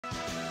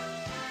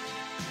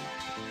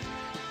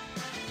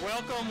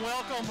Welcome.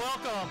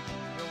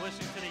 You're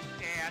listening to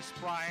the Ask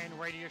Brien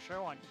Radio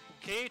Show on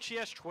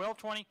KHTS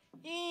 1220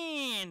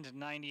 and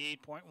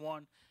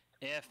 98.1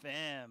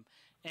 FM.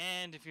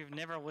 And if you've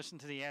never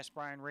listened to the Ask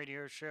Brien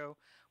Radio Show,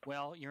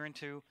 well, you're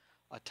into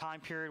a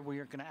time period where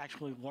you're going to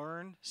actually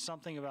learn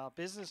something about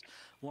business,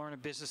 learn a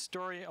business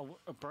story,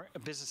 a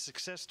business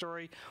success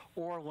story,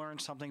 or learn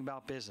something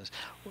about business.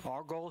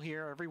 Our goal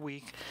here every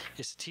week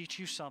is to teach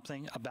you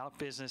something about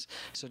business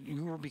so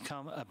you will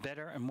become a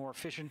better and more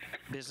efficient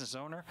business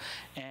owner.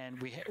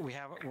 And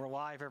we're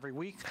live every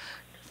week,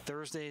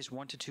 Thursdays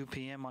 1 to 2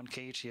 p.m. on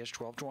KHTS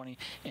 1220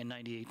 and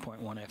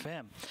 98.1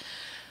 FM.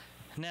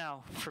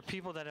 Now, for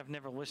people that have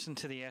never listened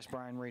to the Ask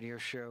Brien Radio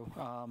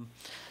Show,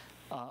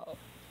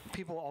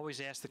 people always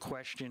ask the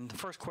question, the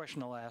first question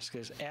they'll ask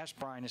is, Ask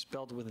Brien is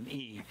spelled with an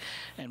E.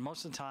 And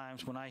most of the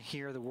times when I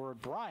hear the word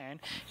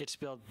Brien, it's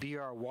spelled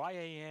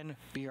B-R-Y-A-N,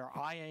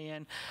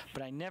 B-R-I-A-N,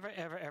 but I never,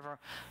 ever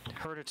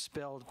heard it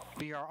spelled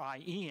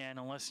B-R-I-E-N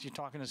unless you're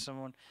talking to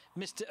someone,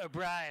 Mr.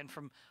 O'Brien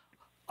from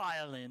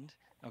Ireland,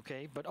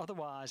 okay? But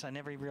otherwise, I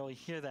never really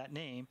hear that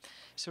name.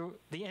 So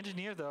the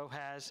engineer, though,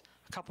 has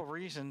a couple of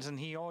reasons, and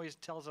he always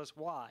tells us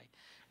why.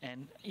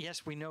 And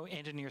yes, we know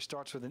engineer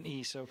starts with an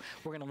E, so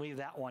we're going to leave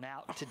that one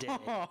out today.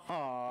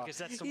 Because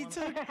that's the one.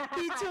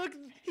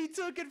 He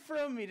took it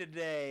from me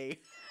today.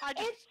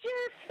 It's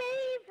your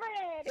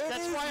favorite.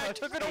 That's why I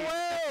took it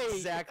away.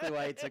 Exactly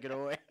why he took it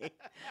away.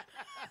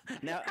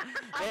 Now,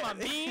 I'm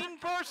a mean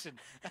person.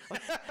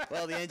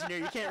 Well, the engineer,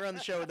 you can't run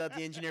the show without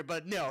the engineer,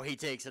 but no, he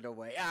takes it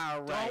away.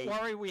 All right. Don't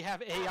worry, we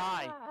have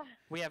AI.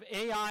 We have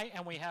AI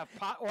and we have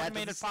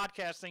automated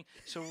podcasting,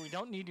 so we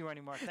don't need you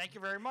anymore. Thank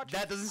you very much.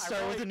 That doesn't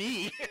start with an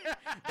E.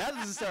 That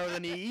doesn't start with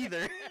an E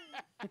either.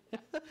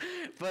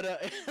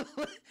 But,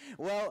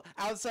 well,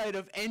 outside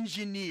of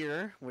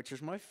engineer, which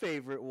is my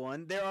favorite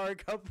one, there are a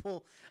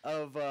couple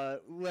of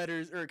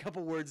letters or a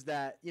couple words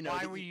that, you know.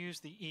 Why we use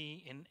the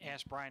E in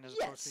Ask Brien as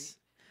opposed to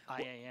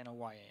I-A-N or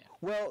Y-A-N?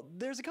 Well,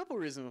 there's a couple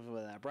reasons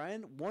for that,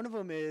 Brian. One of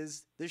them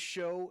is this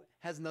show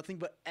has nothing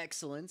but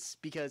excellence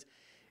because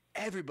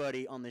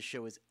everybody on this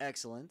show is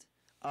excellent.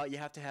 You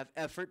have to have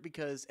effort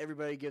because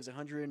everybody gives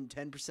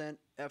 110%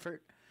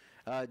 effort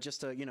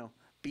just to, you know,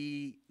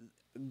 be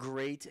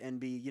great and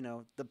be, you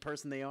know, the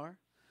person they are.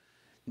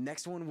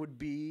 Next one would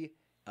be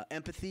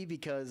empathy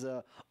because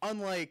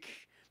unlike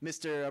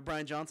Mr.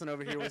 Brian Johnson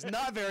over here was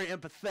not very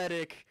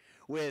empathetic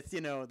with,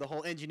 you know, the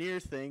whole engineer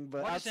thing.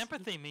 But what does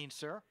empathy mean,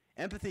 sir?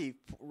 Empathy,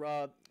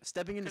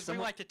 stepping into someone. Because we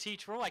like to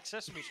teach. We're like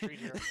Sesame Street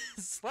here.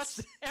 What's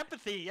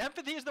empathy?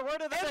 Empathy is the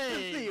word of the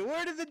day. Empathy,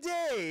 word of the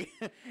day.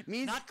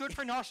 Means not good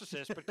for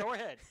narcissists, but go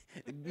ahead.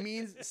 It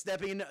means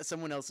stepping into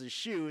someone else's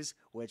shoes,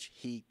 which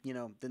he, you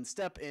know, didn't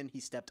step in.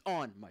 He stepped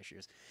on my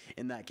shoes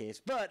in that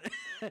case. But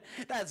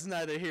that's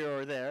neither here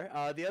or there.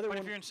 The other but one.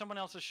 If you're in someone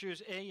else's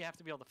shoes, A, you have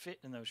to be able to fit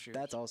in those shoes.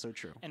 That's also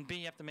true. And B,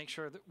 you have to make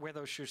sure that where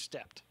those shoes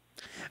stepped.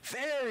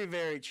 Very,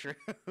 very true.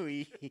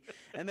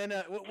 And then,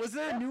 was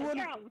there a new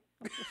one?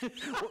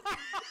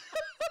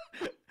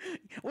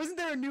 Wasn't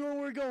there a new one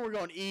we're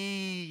going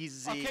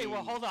easy? Okay,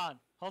 well, hold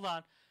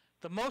on.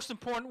 The most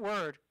important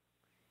word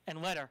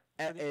and letter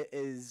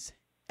is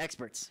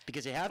experts,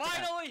 because you have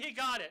Finally, to. He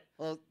got it.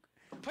 Well,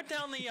 put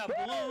down the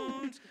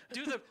balloons.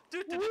 Do the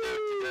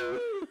woo!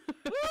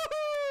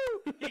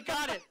 He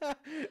got it.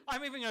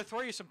 I'm even going to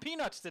throw you some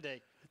peanuts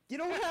today. You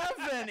don't have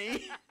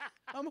any.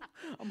 I'm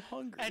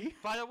hungry. And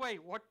by the way,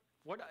 what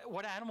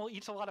animal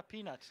eats a lot of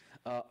peanuts?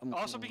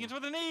 Also begins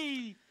with an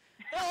E.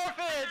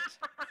 Elephant.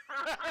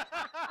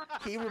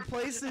 He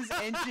replaces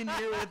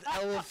engineer with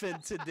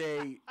elephant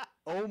today.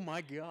 Oh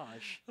my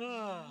gosh.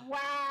 Wow.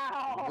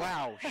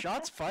 Wow.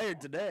 Shots fired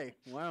today.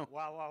 Wow.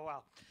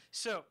 Wow.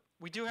 So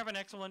we do have an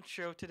excellent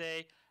show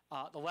today.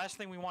 The last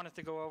thing we wanted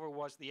to go over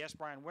was the Ask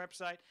Brien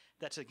website.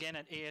 That's again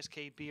at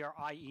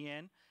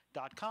askbrien.com.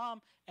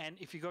 And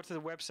if you go to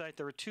the website,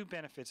 there are two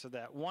benefits of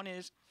that. One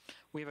is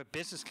we have a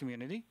business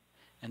community,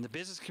 and the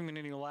business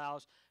community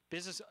allows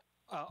business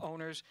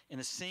owners in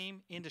the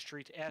same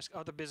industry to ask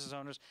other business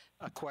owners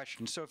a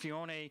question. So if you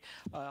own a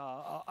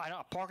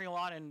parking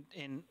lot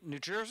in New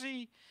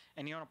Jersey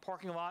and you own a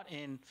parking lot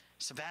in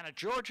Savannah,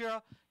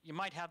 Georgia, you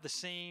might have the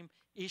same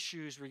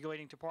issues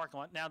relating to parking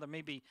lot. Now, there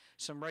may be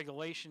some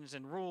regulations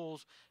and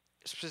rules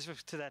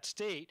specific to that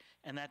state,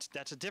 and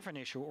that's a different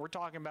issue. What we're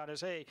talking about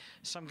is, hey,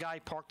 some guy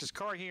parked his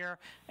car here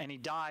and he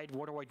died.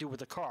 What do I do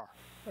with the car?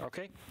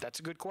 Okay, that's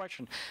a good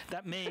question.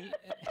 That may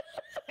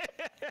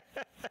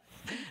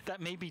that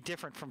may be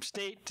different from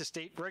state to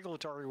state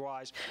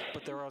regulatory-wise,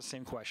 but they're all the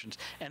same questions.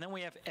 And then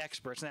we have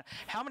experts. Now,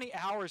 how many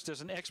hours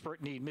does an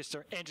expert need,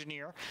 Mr.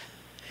 Engineer?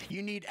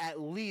 You need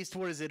at least,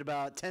 what is it,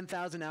 about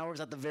 10,000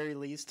 hours at the very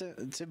least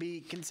to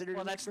be considered.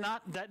 Well, that's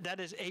not that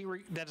is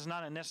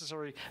not a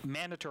necessary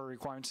mandatory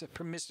requirement. It's a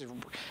permissive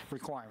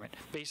requirement.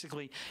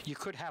 Basically, you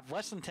could have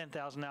less than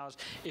 10,000 hours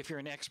if you're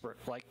an expert,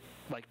 like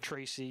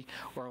Traci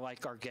or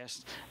like our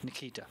guest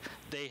Nikita.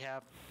 They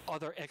have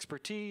other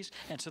expertise,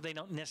 and so they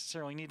don't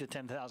necessarily need the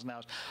 10,000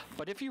 hours.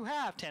 But if you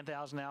have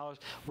 10,000 hours,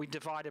 we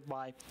divide it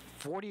by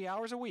 40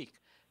 hours a week.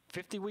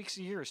 50 weeks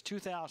a year is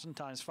 2,000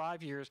 times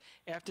 5 years.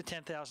 After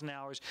 10,000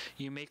 hours,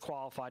 you may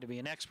qualify to be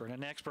an expert.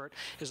 An expert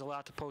is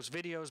allowed to post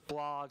videos,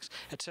 blogs,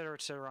 et cetera,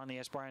 on the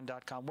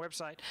AskBrien.com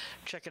website.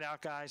 Check it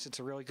out, guys. It's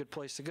a really good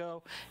place to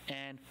go.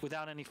 And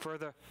without any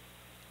further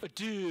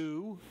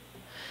ado,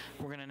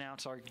 we're going to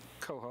announce our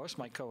co-host.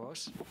 My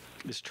co-host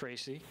is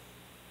Traci.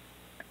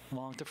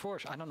 Long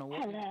DeForge. I don't know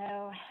what.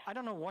 Hello. I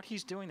don't know what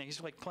he's doing there.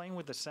 He's like playing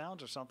with the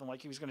sounds or something, like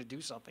he was going to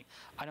do something.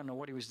 I don't know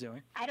what he was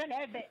doing. I don't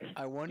know, but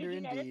I wonder did you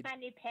indeed. notice my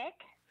new pick?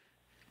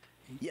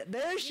 Yeah,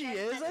 there she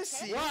is. I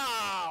see.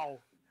 Wow!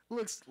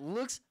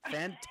 Looks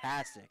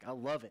fantastic. I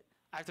love it.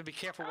 I have to be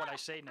careful what I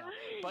say now.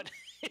 But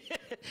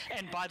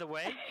and by the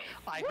way,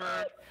 I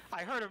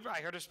heard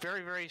a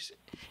very, very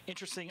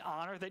interesting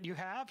honor that you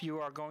have. You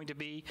are going to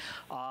be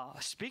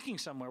speaking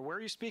somewhere. Where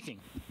are you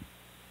speaking?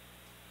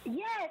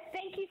 Yes,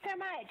 thank you so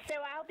much. So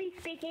I'll be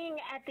speaking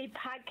at the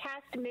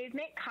Podcast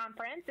Movement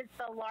Conference. It's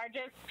the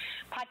largest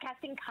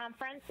podcasting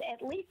conference, at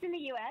least in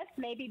the U.S.,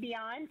 maybe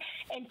beyond.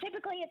 And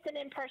typically it's an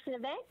in-person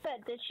event,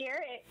 but this year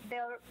they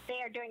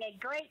are doing a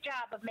great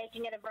job of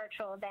making it a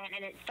virtual event,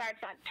 and it starts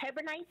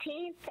October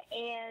 19th.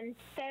 And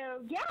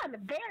so, yeah, I'm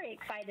very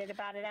excited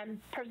about it.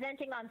 I'm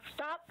presenting on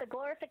Stop the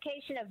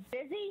Glorification of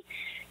Busy,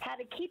 how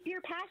to keep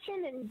your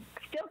passion and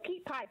still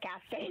keep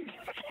podcasting.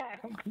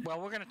 So. Well,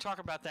 we're going to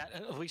talk about that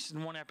at least in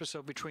one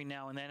episode between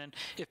now and then. And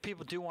if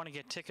people do want to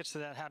get tickets to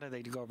that, how do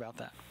they go about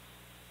that?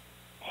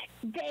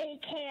 They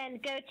can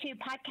go to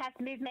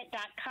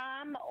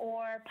podcastmovement.com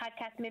or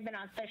Podcast Movement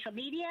on social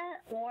media,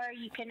 or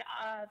you can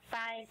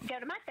go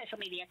to my social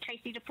media,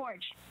 Traci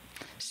DeForge.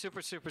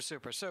 Super, super,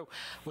 super. So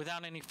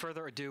without any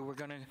further ado, we're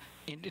going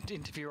to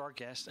interview our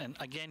guest. And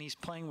again, he's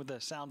playing with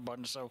the sound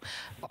button, so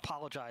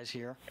apologize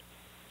here.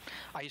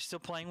 Are you still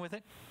playing with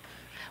it?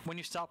 When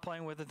you stop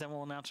playing with it, then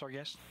we'll announce our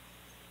guest.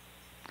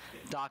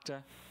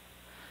 Dr.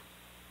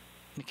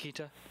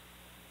 Nikita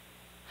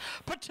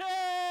Patel!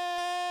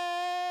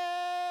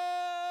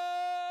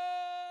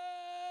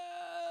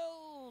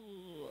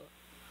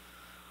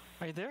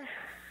 Are you there?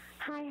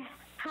 Hi,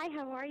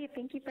 how are you?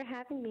 Thank you for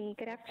having me.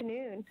 Good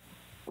afternoon.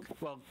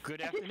 Well,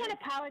 good I afternoon. just want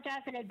to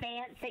apologize in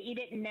advance that you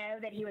didn't know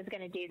that he was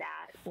going to do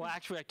that. Well,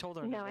 actually, I told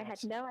her. in No, I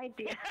advance. had no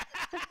idea.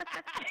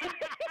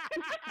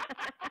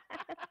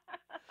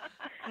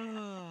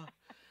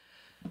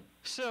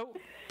 So,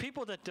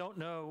 people that don't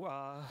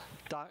know,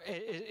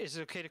 is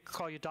it okay to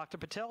call you Dr.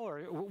 Patel,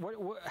 or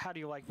how do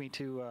you like me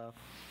to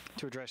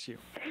address you?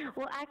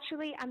 Well,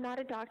 actually, I'm not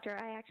a doctor.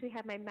 I actually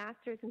have my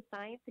master's in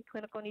science and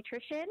clinical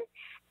nutrition,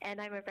 and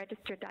I'm a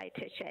registered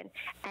dietitian.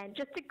 And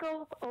just to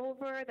go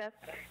over the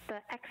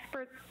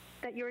experts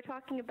that you were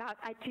talking about,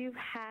 I do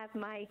have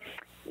my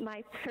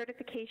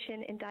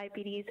certification in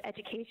diabetes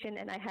education,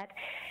 and I had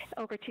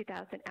over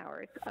 2,000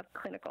 hours of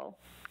clinical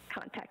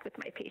contact with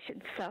my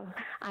patients. So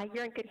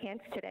you're in good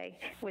hands today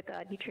with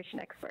a nutrition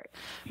expert.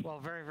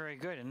 Well, very, very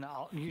good. And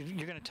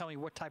you're going to tell me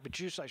what type of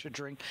juice I should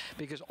drink,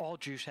 because all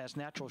juice has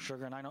natural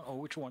sugar, and I don't know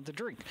which one to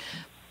drink.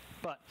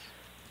 But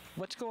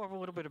let's go over a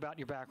little bit about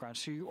your background.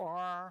 So you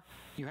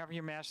have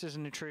your master's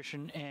in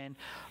nutrition, and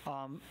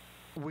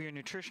were you a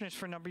nutritionist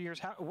for a number of years?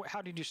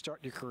 How did you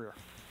start your career?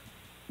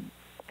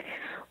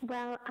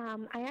 Well,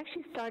 I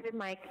actually started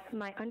my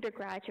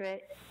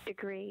undergraduate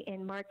degree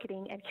in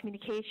marketing and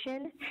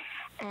communication,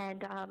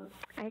 and I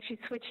actually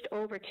switched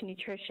over to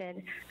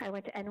nutrition. I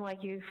went to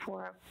NYU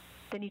for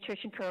the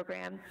nutrition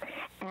program,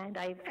 and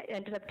I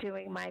ended up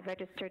doing my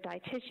registered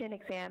dietitian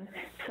exam,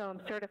 so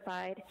I'm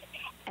certified,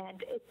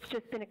 and it's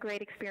just been a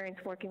great experience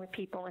working with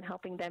people and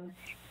helping them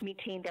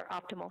maintain their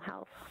optimal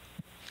health.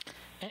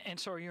 And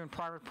so are you in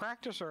private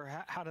practice, or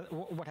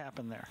what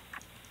happened there?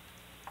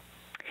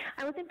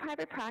 I was in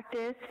private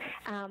practice.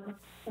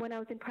 When I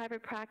was in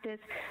private practice,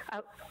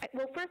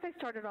 well, first I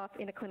started off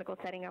in a clinical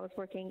setting. I was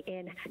working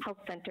in health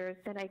centers.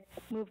 Then I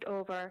moved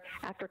over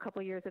after a couple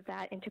of years of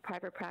that into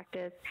private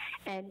practice.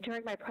 And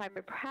during my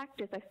private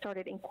practice, I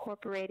started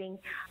incorporating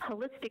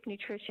holistic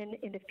nutrition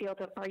in the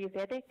field of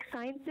Ayurvedic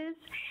sciences.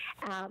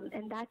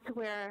 And that's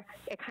where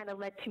it kind of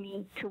led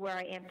me to where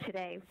I am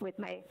today with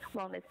my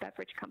wellness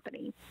beverage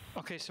company.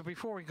 Okay, so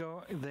before we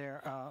go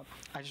there,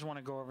 I just want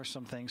to go over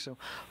some things. So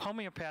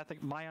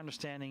homeopathic, my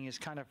understanding, is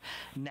kind of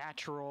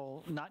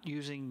natural, not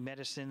using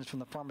medicines from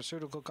the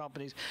pharmaceutical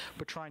companies,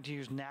 but trying to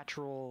use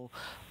natural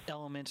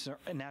elements or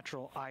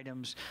natural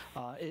items.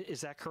 Is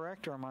that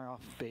correct, or am I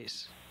off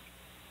base?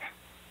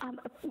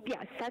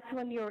 Yes, that's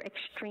when you're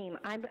extreme.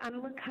 I'm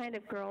the kind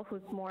of girl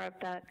who's more of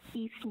the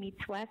East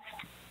meets West,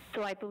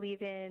 so I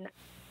believe in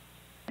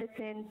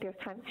medicine. There's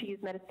times to use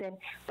medicine,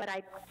 but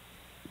I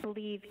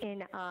believe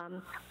in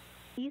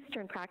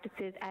Eastern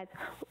practices as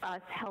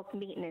health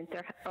maintenance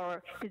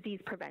or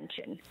disease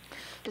prevention.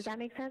 Does that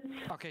make sense?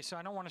 Okay, so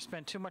I don't want to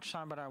spend too much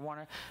time, but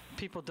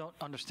people don't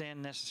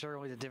understand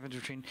necessarily the difference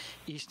between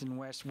East and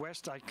West.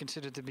 West I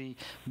consider to be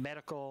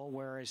medical,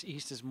 whereas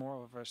East is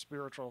more of a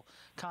spiritual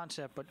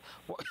concept, but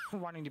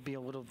wanting to be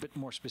a little bit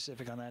more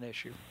specific on that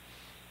issue.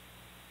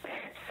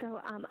 So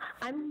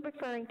I'm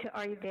referring to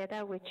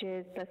Ayurveda, which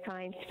is the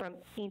science from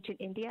ancient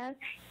India.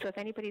 So if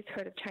anybody's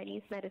heard of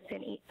Chinese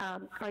medicine,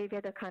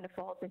 Ayurveda kind of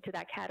falls into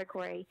that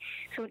category.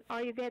 So in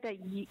Ayurveda,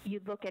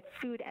 you look at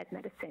food as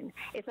medicine.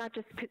 It's not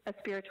just a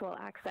spiritual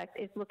aspect.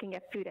 It's looking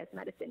at food as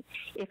medicine.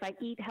 If I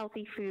eat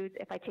healthy foods,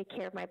 if I take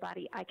care of my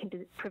body, I can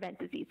prevent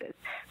diseases.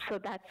 So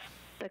that's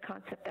the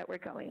concept that we're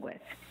going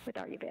with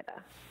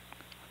Ayurveda.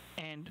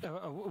 And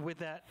with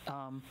that,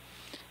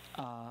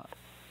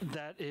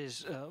 that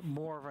is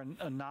more of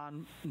a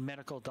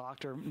non-medical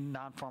doctor,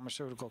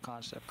 non-pharmaceutical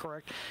concept,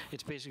 correct?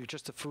 It's basically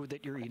just the food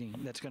that you're eating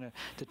that's going to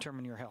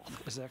determine your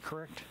health. Is that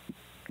correct?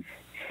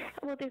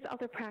 Well, there's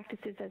other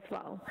practices as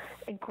well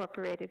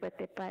incorporated with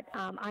it, but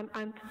I'm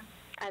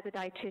as a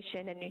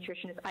dietitian and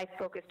nutritionist, I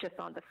focus just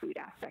on the food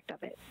aspect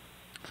of it.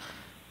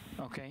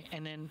 Okay,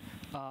 and then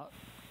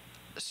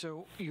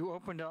so you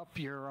opened up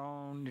your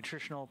own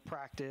nutritional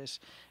practice,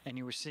 and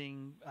you were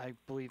seeing, I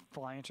believe,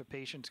 clients or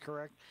patients,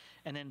 correct?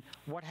 And then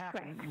what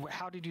happened? Correct.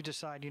 How did you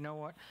decide? You know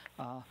what?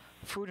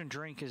 Food and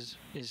drink is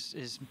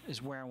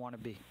where I want to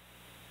be.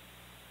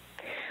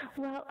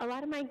 Well, a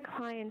lot of my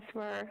clients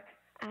were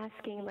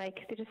asking,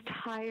 like, they're just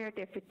tired,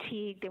 they're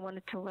fatigued, they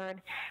wanted to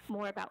learn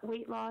more about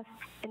weight loss,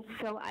 and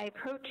so I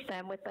approached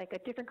them with like a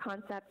different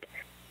concept.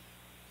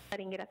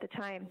 Studying it at the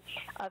time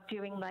of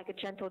doing like a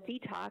gentle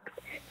detox.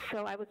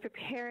 So I was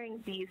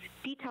preparing these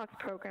detox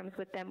programs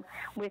with them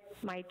with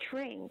my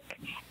drink,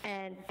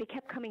 and they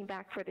kept coming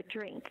back for the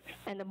drink.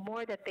 And the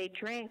more that they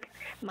drank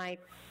my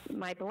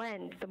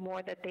blend, the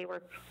more that they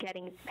were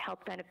getting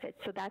health benefits.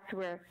 So that's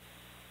where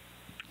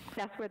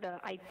the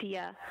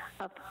idea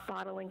of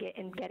bottling it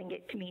and getting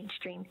it to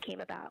mainstream came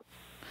about.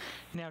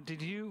 Now,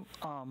 did you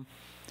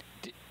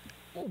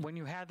when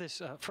you had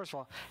this, first of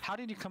all, how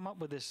did you come up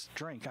with this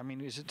drink? I mean,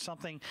 is it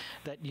something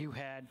that you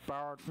had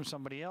borrowed from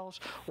somebody else,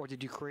 or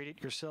did you create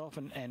it yourself?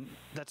 And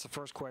that's the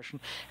first question.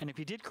 And if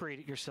you did create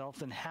it yourself,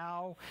 then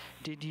how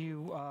did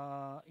you,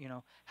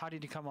 how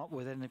did you come up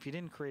with it? And if you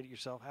didn't create it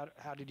yourself,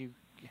 how did you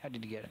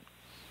get it?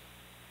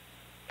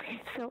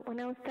 So when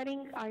I was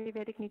studying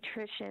Ayurvedic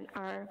nutrition,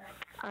 our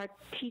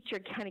teacher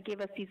kind of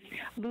gave us these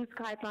loose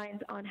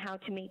guidelines on how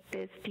to make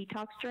this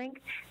detox drink.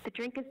 The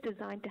drink is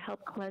designed to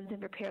help cleanse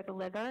and repair the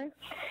liver.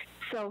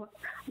 So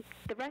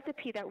the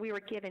recipe that we were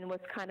given was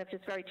kind of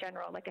just very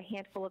general, like a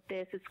handful of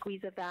this, a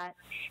squeeze of that.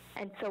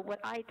 And so what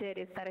I did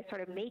is that I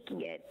started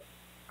making it.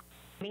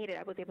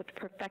 I was able to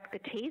perfect the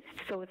taste,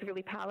 so it was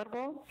really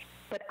palatable.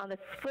 But on the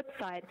flip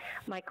side,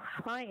 my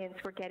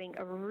clients were getting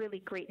a really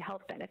great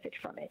health benefit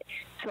from it.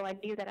 So I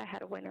knew that I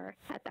had a winner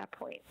at that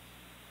point.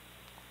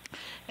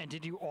 And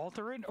did you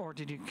alter it, or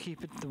did you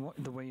keep it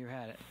the way you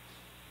had it?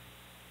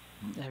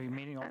 Have you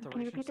made any alterations?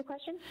 Can you repeat the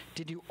question?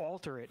 Did you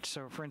alter it?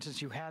 So, for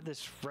instance, you had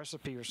this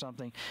recipe or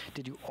something.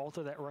 Did you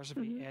alter that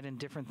recipe, add in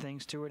different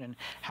things to it? And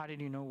how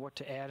did you know what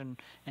to add,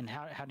 and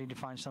how did you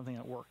find something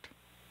that worked?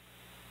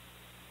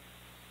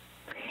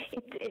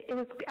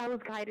 I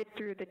was guided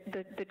through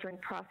the drink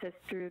process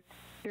through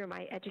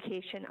my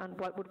education on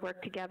what would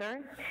work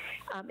together.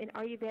 In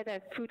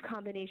Ayurveda, food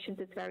combinations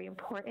is very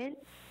important,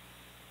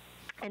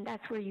 and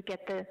that's where you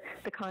get the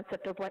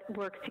concept of what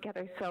works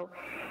together. So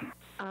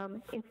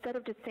instead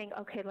of just saying,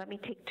 okay, let me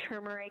take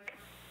turmeric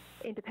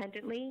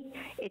independently,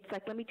 it's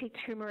like, let me take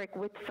turmeric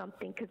with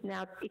something, because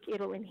now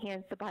it'll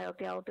enhance the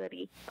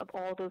bioavailability of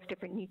all those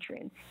different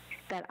nutrients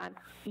that I'm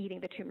eating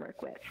the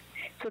turmeric with.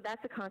 So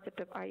that's the concept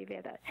of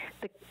Ayurveda.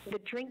 The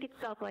drink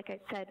itself, like I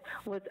said,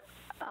 was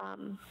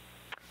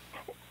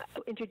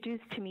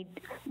introduced to me,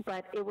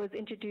 but it was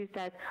introduced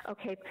as,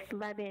 okay,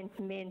 lemon,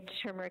 mint,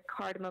 turmeric,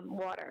 cardamom,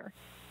 water.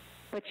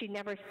 But she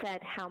never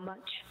said how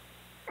much.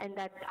 And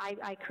that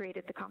I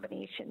created the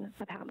combination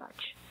of how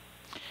much.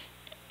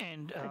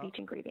 And of each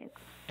ingredient.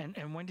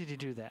 And when did you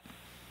do that?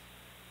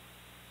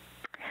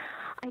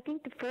 I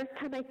think the first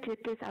time I did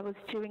this, I was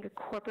doing a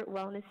corporate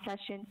wellness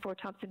session for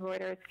Thomson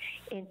Reuters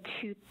in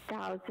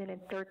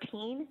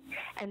 2013,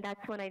 and that's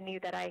when I knew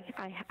that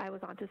I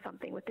was onto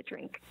something with the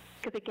drink.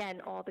 Because again,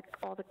 all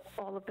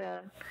of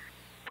the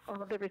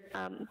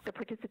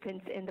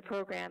participants in the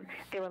program,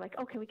 they were like,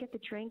 "Oh, can we get the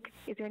drink?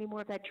 Is there any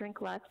more of that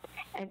drink left?"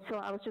 And so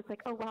I was just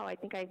like, "Oh wow, I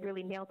think I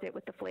really nailed it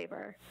with the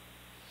flavor."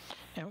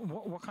 And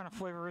what kind of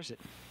flavor is it?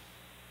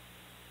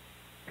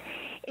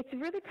 It's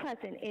really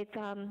pleasant. It's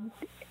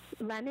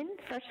lemon,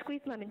 fresh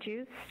squeezed lemon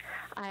juice.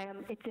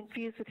 It's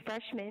infused with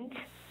fresh mint,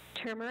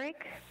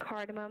 turmeric,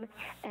 cardamom,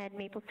 and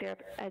maple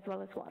syrup, as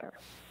well as water.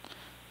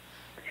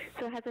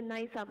 So it has a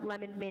nice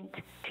lemon mint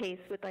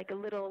taste with like a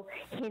little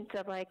hint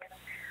of like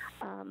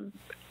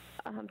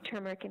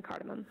turmeric and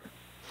cardamom.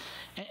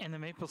 And the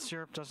maple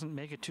syrup doesn't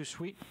make it too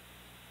sweet?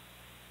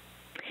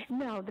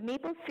 No, the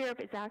maple syrup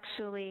is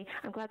actually,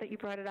 I'm glad that you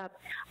brought it up,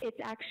 it's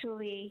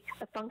actually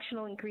a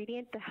functional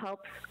ingredient that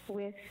helps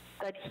with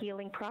the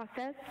healing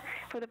process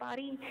for the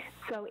body.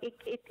 So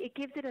it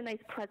gives it a nice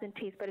pleasant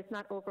taste, but it's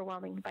not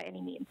overwhelming by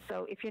any means.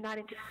 So if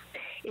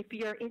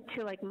you're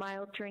into like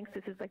mild drinks,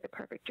 this is like the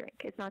perfect drink.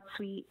 It's not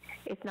sweet,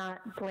 it's not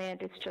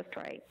bland, it's just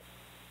right.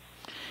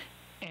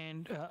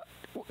 And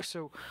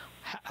so,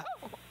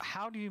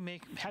 how do you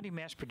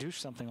mass produce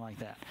something like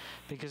that?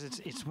 Because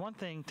it's one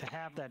thing to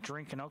have that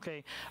drink and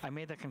okay, I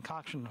made that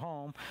concoction at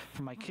home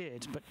for my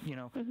kids, but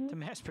to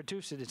mass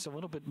produce it, it's a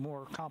little bit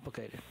more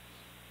complicated.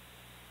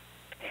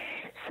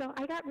 So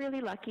I got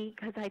really lucky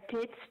because I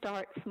did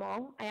start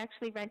small. I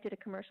actually rented a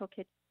commercial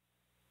kitchen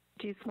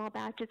to do small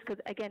batches because,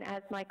 again,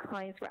 as my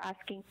clients were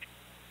asking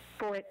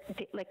for it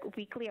like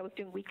weekly, I was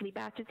doing weekly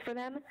batches for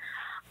them.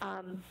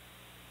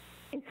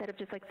 Instead of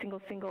just like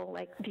single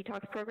like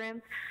detox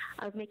programs,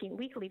 I was making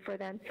weekly for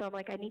them. So I'm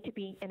like, I need to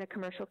be in a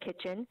commercial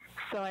kitchen.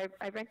 So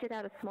I rented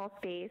out a small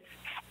space,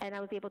 and I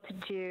was able to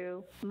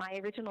do my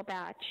original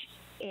batch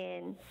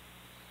in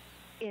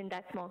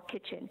that small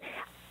kitchen.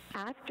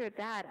 After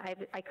that,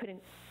 I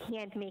couldn't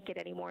hand make it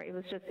anymore. It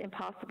was just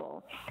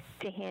impossible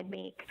to hand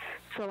make.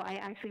 So I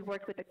actually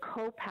worked with a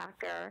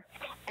co-packer,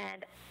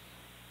 and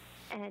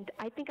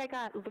I think I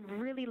got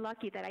really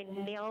lucky that I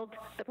nailed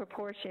the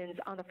proportions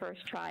on the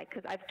first try,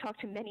 because I've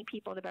talked to many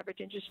people in the beverage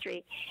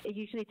industry. It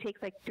usually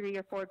takes like 3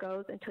 or 4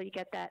 goes until you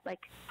get that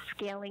like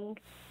scaling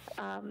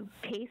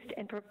taste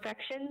and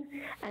perfection,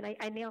 and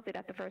I nailed it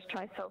at the first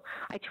try. So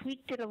I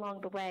tweaked it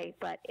along the way,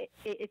 but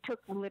it took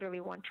literally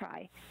 1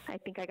 try. I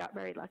think I got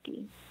very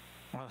lucky.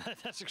 Well,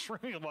 that's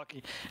extremely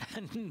lucky.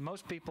 And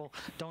most people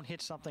don't hit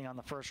something on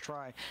the first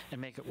try and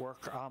make it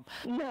work.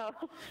 No,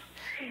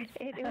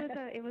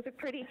 it was a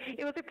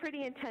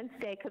pretty intense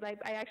day because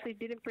I actually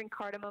didn't bring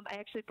cardamom. I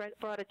actually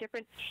brought a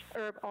different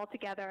herb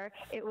altogether.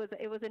 It was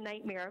a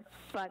nightmare,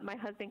 but my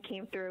husband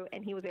came through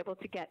and he was able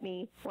to get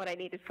me what I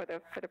needed for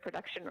the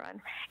production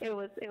run. It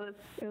was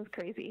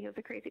crazy. It was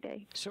a crazy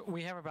day. So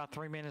we have about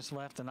 3 minutes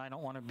left, and I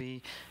don't want to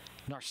be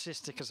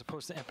narcissistic as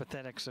opposed to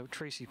empathetic. So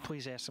Traci,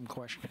 please ask some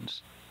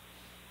questions.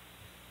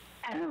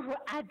 Oh,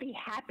 I'd be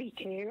happy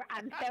to.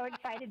 I'm so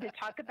excited to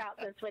talk about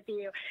this with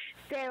you.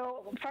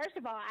 So, first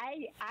of all,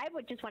 I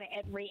would just want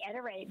to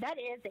reiterate, that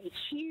is a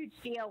huge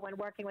deal when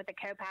working with a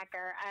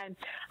co-packer.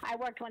 I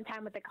worked one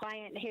time with a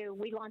client who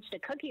we launched a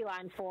cookie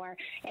line for,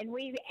 and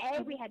we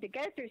had to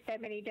go through so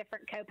many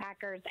different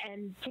co-packers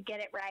and to get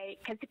it right,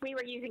 because we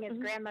were using his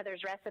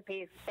grandmother's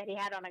recipes that he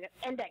had on an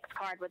index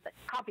card with a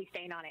coffee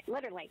stain on it,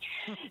 literally.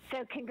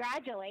 So,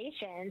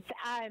 congratulations.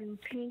 And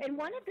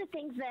one of the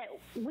things that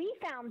we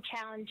found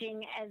challenging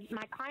as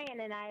my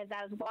client and I, as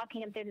I was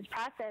walking him through this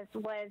process,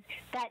 was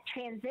that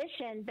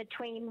transition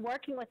between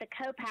working with a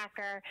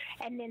co-packer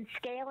and then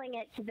scaling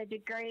it to the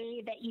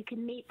degree that you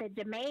can meet the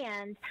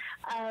demand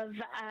of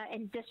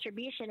and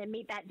distribution and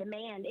meet that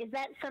demand. Is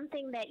that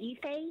something that you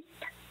faced?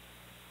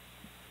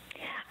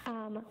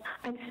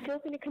 I'm still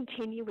going to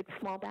continue with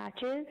small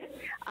batches.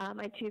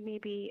 I do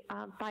maybe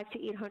 500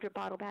 to 800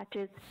 bottle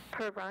batches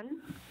per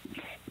run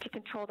to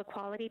control the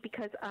quality,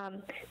 because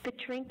the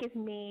drink is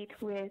made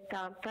with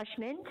fresh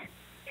mint,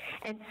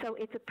 and so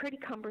it's a pretty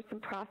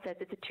cumbersome process.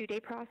 It's a 2-day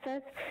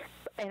process,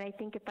 and I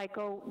think if I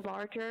go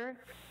larger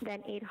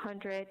than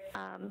 800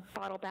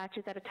 bottle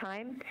batches at a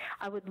time,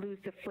 I would lose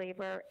the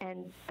flavor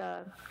and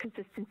the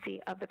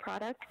consistency of the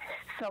product.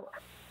 So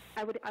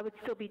I would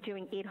still be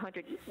doing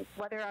 800.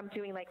 Whether I'm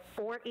doing like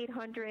 4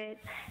 800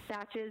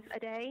 batches a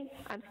day,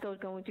 I'm still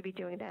going to be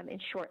doing them in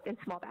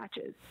small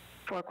batches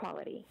for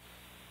quality.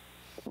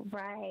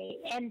 Right.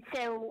 And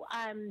so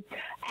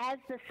as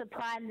the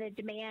supply and the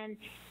demand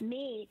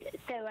meet,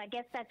 so I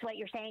guess that's what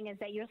you're saying, is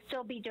that you'll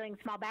still be doing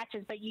small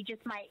batches, but you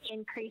just might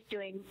increase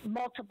doing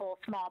multiple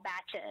small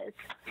batches.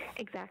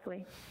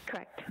 Exactly.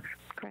 Correct.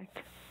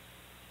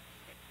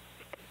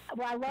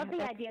 Well, I love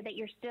the idea that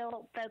you're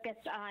still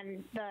focused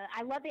on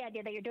I love the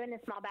idea that you're doing the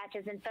small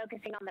batches and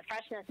focusing on the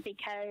freshness,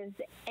 because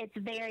it's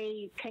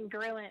very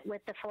congruent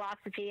with the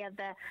philosophy of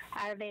the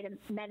Ayurveda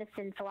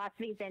medicine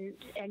philosophies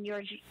and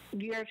yours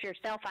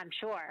yourself, I'm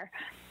sure.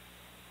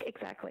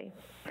 Exactly.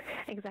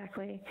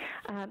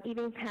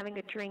 Even having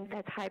a drink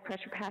that's high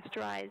pressure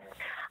pasteurized,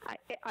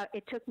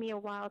 it took me a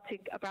while to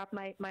wrap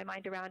my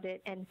mind around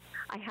it, and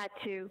I had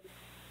to,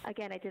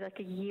 again, I did like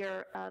a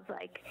year of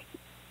like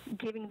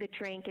giving the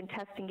drink and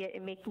testing it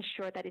and making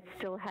sure that it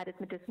still had its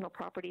medicinal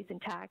properties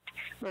intact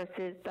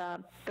versus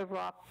the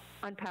raw,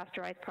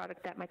 unpasteurized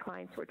product that my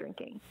clients were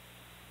drinking.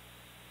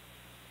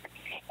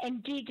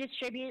 And do you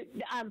distribute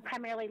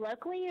primarily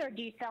locally, or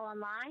do you sell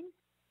online?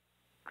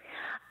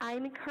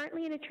 I'm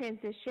currently in a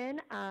transition.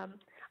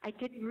 I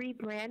did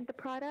rebrand the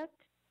product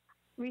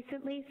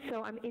recently,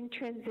 so I'm in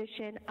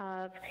transition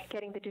of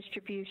getting the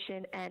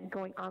distribution and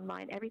going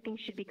online. Everything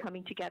should be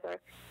coming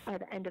together by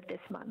the end of this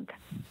month.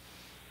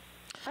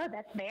 Oh,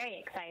 that's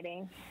very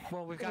exciting.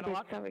 Well, we've got a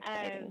lot. So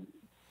exciting.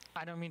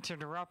 I don't mean to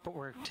interrupt, but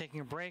we're taking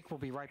a break. We'll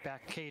be right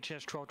back.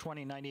 KHTS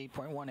 1220,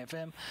 98.1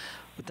 FM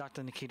with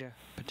Dr. Nikita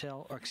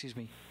Patel.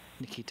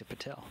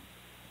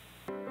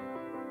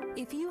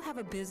 If you have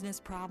a business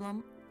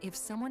problem, If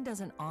someone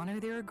doesn't honor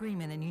their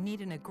agreement and you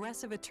need an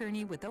aggressive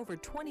attorney with over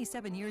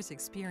 27 years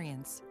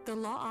experience, the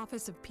Law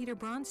Office of Peter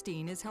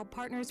Bronstein has helped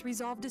partners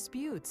resolve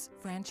disputes,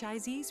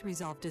 franchisees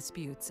resolve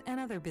disputes, and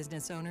other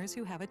business owners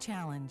who have a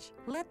challenge.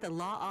 Let the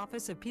Law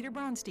Office of Peter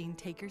Bronstein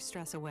take your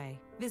stress away.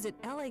 Visit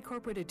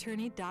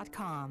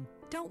lacorporateattorney.com.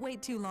 Don't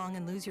wait too long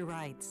and lose your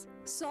rights.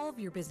 Solve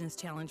your business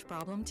challenge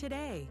problem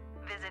today.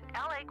 Visit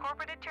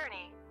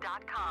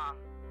lacorporateattorney.com.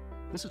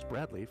 This is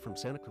Bradley from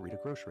Santa Clarita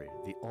Grocery,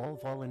 the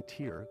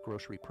all-volunteer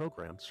grocery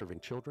program serving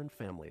children,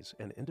 families,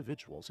 and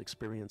individuals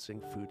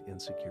experiencing food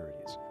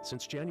insecurities.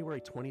 Since January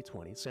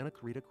 2020, Santa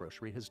Clarita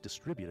Grocery has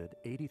distributed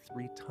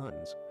 83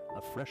 tons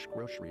of fresh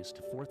groceries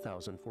to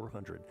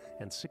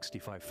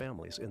 4,465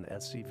 families in the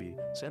SCV.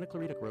 Santa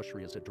Clarita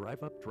Grocery is a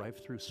drive-up,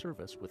 drive-through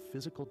service with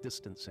physical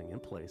distancing in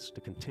place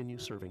to continue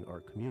serving our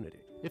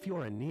community. If you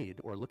are in need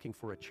or looking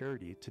for a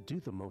charity to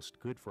do the most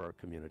good for our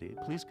community,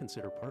 please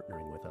consider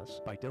partnering with us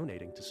by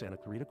donating to Santa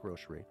Clarita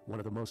Grocery, one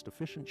of the most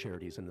efficient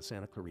charities in the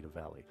Santa Clarita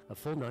Valley. A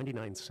full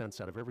 99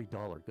 cents out of every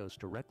dollar goes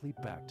directly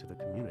back to the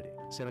community.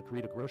 Santa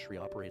Clarita Grocery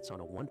operates on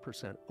a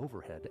 1%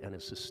 overhead and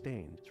is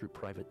sustained through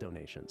private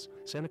donations.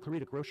 Santa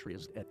Clarita Grocery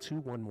is at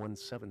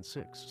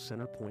 21176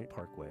 Center Point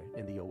Parkway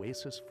in the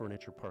Oasis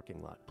Furniture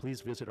parking lot.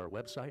 Please visit our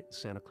website,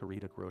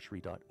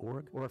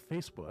 santaclaritagrocery.org, or our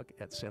Facebook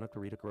at Santa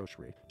Clarita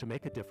Grocery to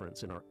make a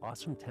difference in our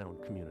awesome town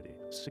community.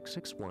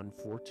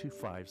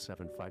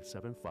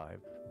 661-425-7575.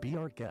 Be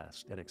our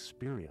guest and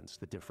experience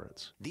the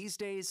difference. These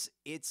days,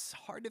 it's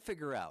hard to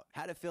figure out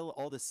how to fill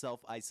all the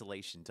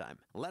self-isolation time,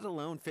 let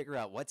alone figure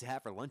out what to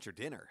have for lunch or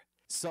dinner.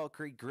 Salt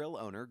Creek Grill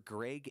owner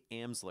Greg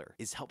Amsler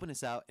is helping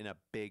us out in a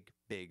big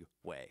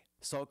way.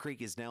 Salt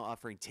Creek is now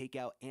offering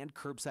takeout and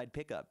curbside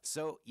pickup,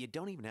 so you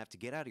don't even have to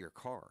get out of your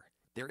car.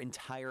 Their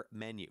entire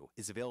menu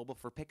is available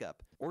for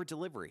pickup or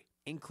delivery,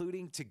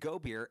 including to-go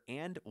beer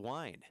and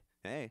wine.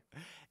 Hey.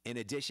 In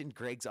addition,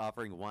 Greg's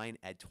offering wine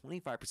at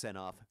 25%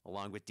 off,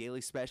 along with daily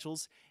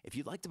specials. If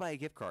you'd like to buy a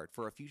gift card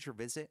for a future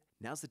visit,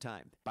 now's the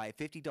time. Buy a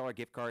 $50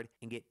 gift card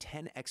and get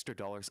 $10 extra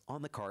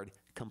on the card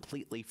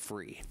completely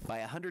free. Buy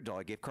a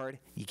 $100 gift card,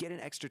 you get an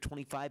extra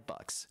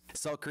 $25.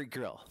 Salt Creek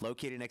Grill,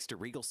 located next to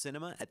Regal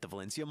Cinema at the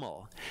Valencia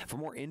Mall. For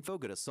more info,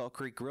 go to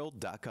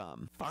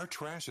saltcreekgrill.com. Our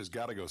trash has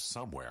got to go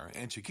somewhere,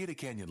 and Chiquita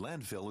Canyon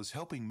Landfill is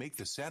helping make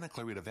the Santa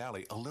Clarita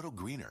Valley a little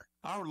greener.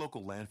 Our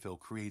local landfill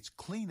creates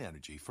clean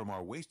energy from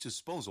our waste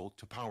disposal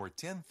to power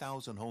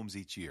 10,000 homes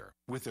each year.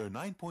 With their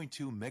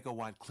 9.2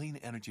 megawatt clean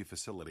energy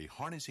facility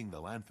harnessing the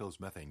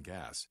landfill's methane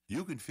gas,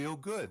 you can feel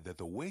good that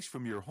the waste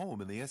from your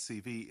home in the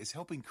SCV is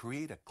helping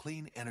create a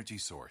clean energy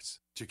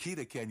source.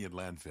 Chiquita Canyon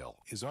Landfill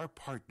is our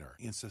partner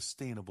in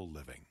sustainable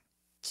living.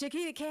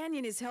 Chiquita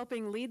Canyon is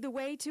helping lead the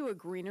way to a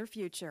greener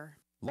future.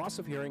 Loss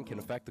of hearing can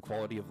affect the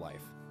quality of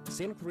life.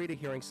 Santa Clarita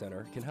Hearing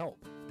Center can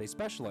help. They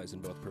specialize in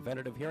both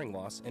preventative hearing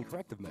loss and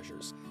corrective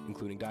measures,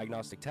 including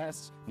diagnostic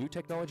tests, new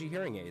technology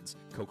hearing aids,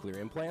 cochlear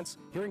implants,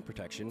 hearing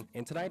protection,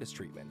 and tinnitus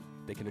treatment.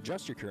 They can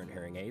adjust your current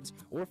hearing aids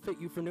or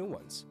fit you for new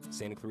ones.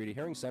 Santa Clarita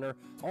Hearing Center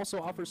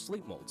also offers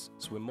sleep molds,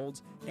 swim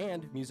molds,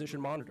 and musician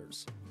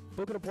monitors.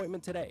 Book an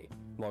appointment today.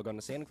 Log on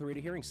to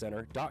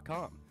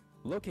santaclaritahearingcenter.com.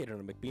 Located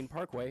on McBean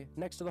Parkway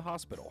next to the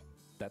hospital.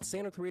 That's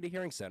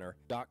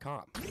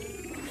santaclaritahearingcenter.com.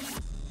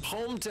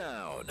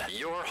 Hometown,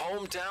 your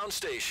hometown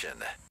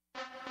station.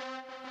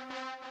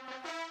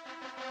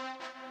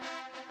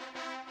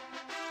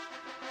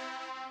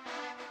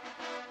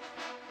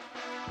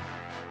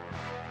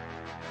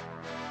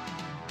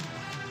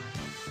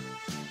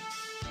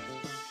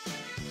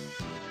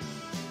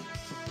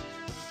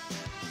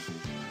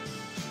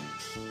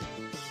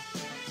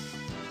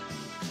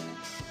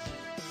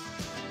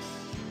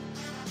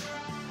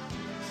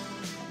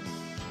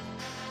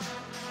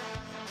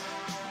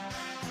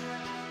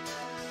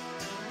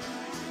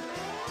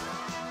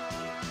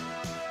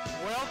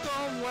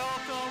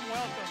 Welcome.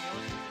 You're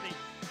listening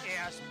to the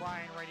Ask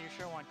Brien Radio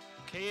Show on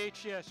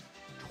KHTS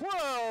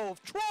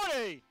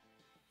 1220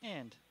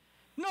 and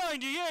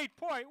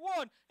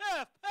 98.1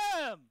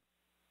 FM.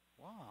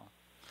 Wow.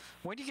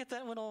 Where'd you get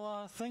that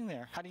little thing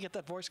there? How do you get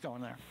that voice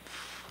going there?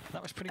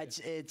 That was pretty good.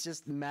 It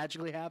just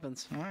magically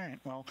happens. All right.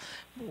 Well,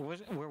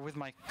 we're with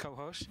my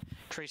co-host,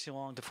 Traci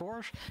Long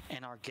DeForge,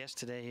 and our guest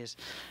today is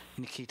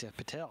Nikita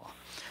Patel.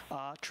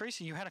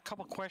 Traci, you had a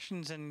couple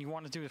questions and you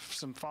want to do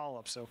some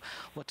follow-up, so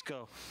let's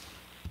go.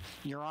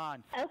 You're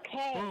on.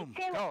 Okay. Boom.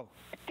 So, go.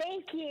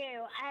 Thank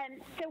you.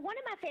 So one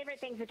of my favorite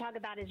things to talk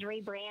about is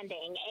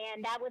rebranding,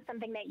 and that was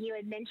something that you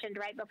had mentioned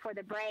right before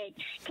the break.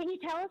 Can you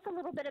tell us a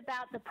little bit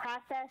about the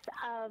process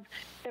of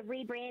the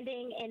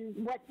rebranding and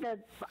what was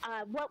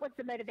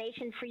the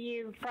motivation for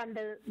you from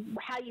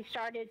how you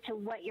started to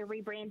what you're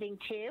rebranding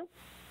to?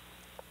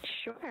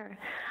 Sure.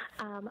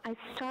 I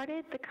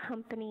started the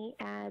company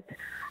as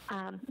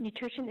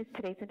Nutrition is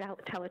Today's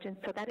Intelligence,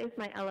 so that is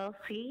my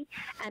LLC,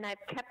 and I've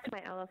kept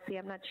my LLC.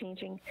 I'm not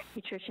changing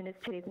Nutrition is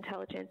Today's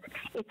Intelligence.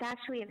 It's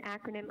actually an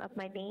acronym of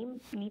my name,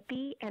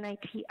 NITI,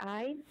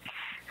 N-I-T-I.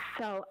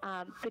 So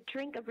the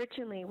drink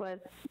originally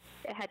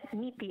it had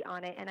NITI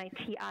on it,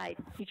 N-I-T-I,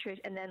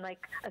 nutrition, and then like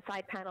a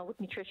side panel with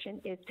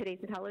Nutrition is Today's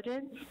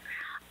Intelligence.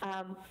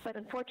 But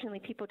unfortunately,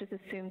 people just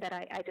assume that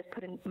I just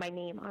put in my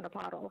name on a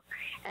bottle,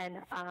 and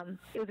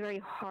it was very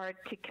hard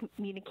to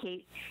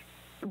communicate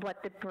what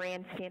the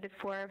brand standard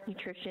for.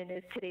 Nutrition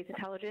is Today's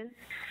Intelligence.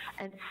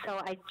 And so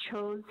I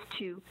chose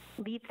to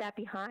leave that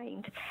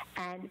behind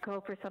and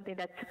go for something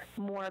that's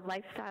more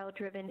lifestyle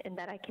driven and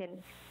that I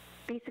can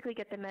basically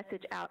get the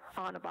message out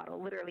on a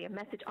bottle, literally a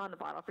message on the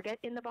bottle. Forget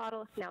in the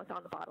bottle, now it's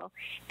on the bottle.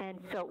 And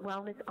so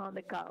wellness on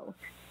the go.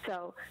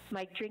 So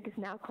my drink is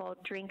now called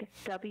Drink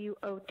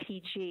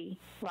WOTG,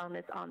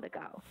 Wellness on the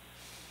Go.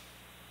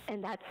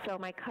 And that's so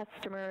my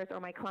customers or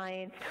my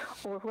clients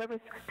or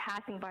whoever's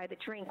passing by the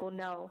drink will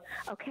know,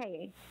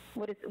 okay,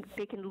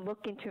 they can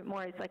look into it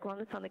more. It's like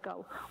wellness on the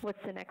go.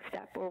 What's the next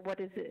step? Or what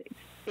is it?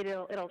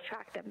 It'll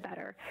attract them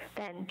better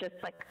than just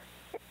like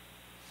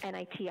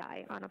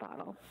NITI on a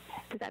bottle.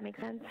 Does that make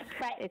sense?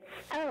 Right.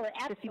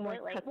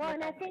 Absolutely. Well,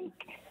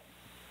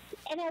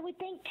 and I would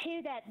think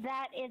too that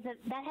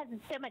has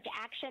so much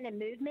action and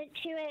movement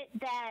to it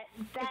that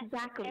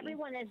exactly.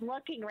 Everyone is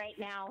looking right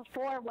now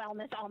for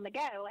wellness on the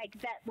go. Like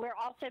that, we're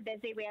all so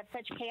busy. We have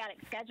such chaotic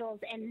schedules,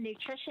 and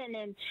nutrition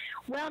and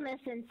wellness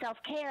and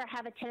self-care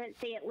have a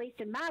tendency, at least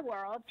in my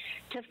world,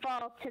 to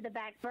fall to the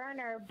back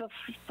burner.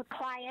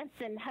 Clients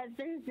and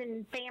husbands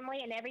and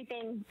family and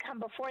everything come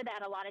before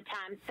that a lot of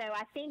times. So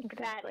I think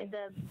exactly.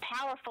 that is a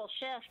powerful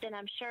shift, and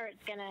I'm sure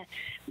it's going to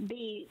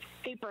be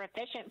super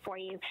efficient for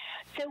you.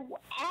 So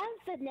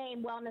as the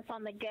name Wellness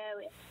on the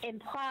Go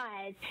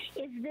implies,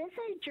 is this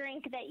a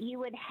drink that you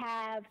would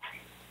have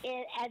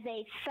it as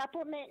a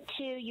supplement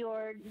to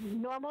your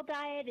normal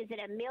diet? Is it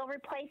a meal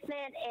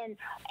replacement?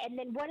 And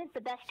then what is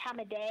the best time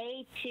of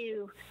day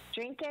to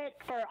drink it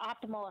for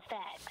optimal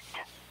effects?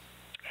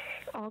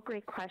 All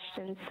great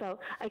questions. So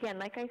again,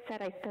 like I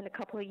said, I spent a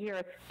couple of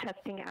years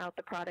testing out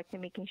the product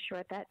and making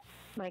sure that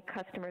my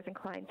customers and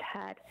clients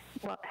had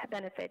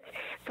benefits.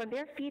 From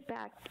their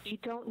feedback, you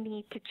don't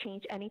need to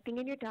change anything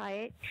in your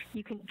diet.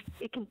 It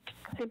can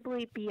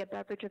simply be a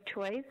beverage of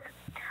choice.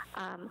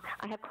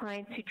 I have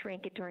clients who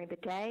drink it during the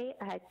day.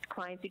 I had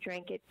clients who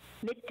drank it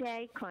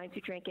midday, clients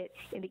who drank it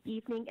in the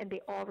evening, and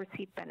they all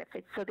received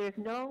benefits. So there's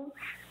no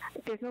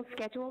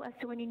schedule as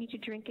to when you need to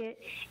drink it.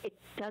 It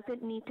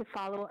doesn't need to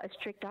follow a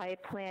strict diet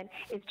plan.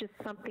 It's just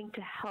something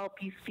to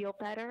help you feel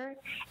better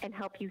and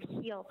help you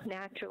heal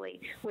naturally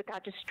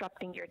without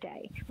disrupting your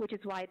day, which is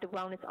why the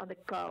wellness on the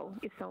go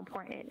is so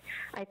important.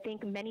 I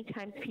think many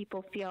times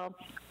people feel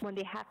when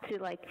they have to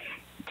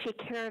take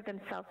care of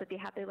themselves that they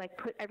have to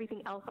put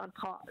everything else on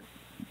pause,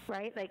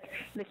 right? Like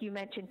you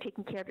mentioned,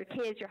 taking care of your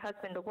kids, your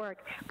husband, the work,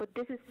 but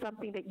this is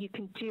something that you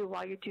can do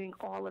while you're doing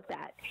all of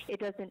that.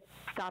 It doesn't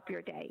stop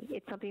your day.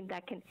 It's something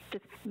that can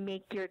just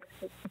make your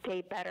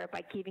day better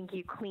by giving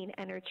you clean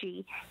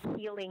energy,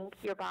 healing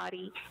your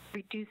body,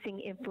 reducing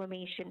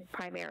inflammation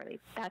primarily.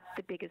 That's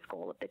the biggest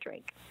goal of the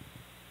drink.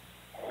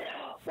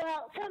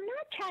 Well, so I'm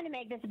not trying to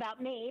make this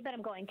about me, but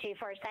I'm going to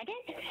for a second.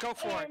 Go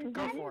for it.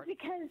 Go for it.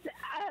 Because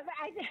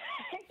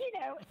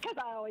because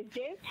I always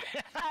do.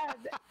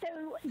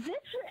 So this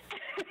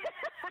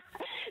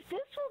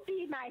will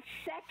be my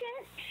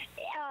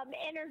second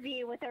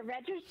interview with a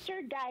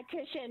registered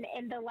dietitian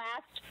in the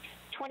last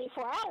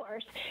 24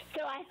 hours.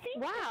 So I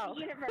think that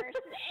the universe,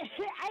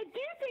 I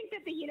do think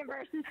that the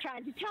universe is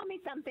trying to tell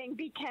me something,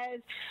 because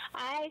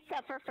I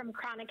suffer from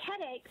chronic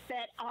headaches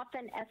that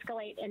often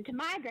escalate into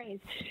migraines.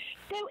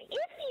 So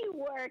if you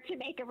were to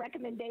make a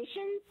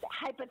recommendation,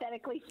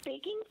 hypothetically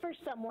speaking, for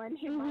someone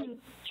who might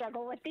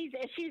struggle with these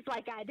issues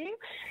like I do,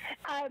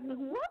 what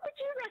would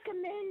you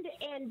recommend,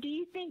 and do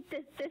you think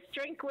that this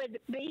drink would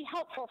be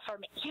helpful for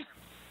me?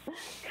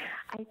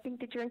 I think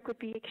the drink would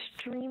be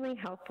extremely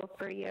helpful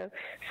for you.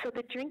 So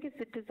the drink is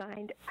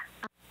designed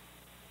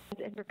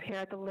and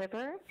repair the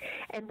liver,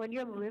 and when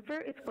your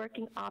liver is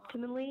working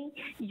optimally,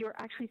 you're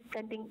actually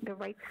sending the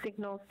right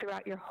signals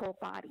throughout your whole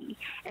body,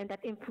 and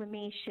that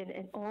inflammation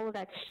and all of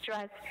that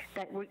stress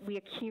that we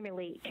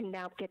accumulate can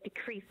now get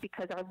decreased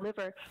because our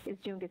liver is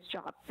doing its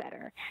job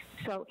better.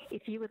 So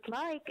if you would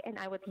like, and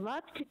I would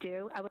love to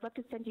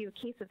send you a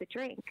case of the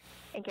drink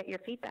and get your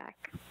feedback.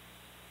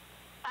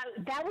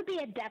 That would be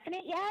a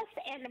definite yes,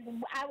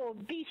 and I will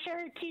be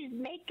sure to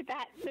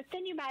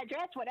send you my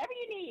address, whatever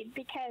you need,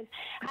 because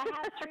I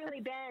have truly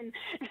been,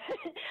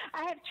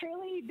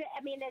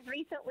 as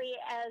recently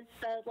as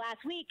the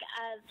last week,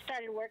 I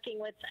started working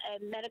with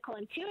a medical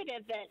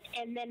intuitive,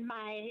 and then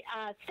my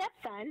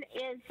stepson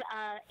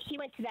he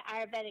went to the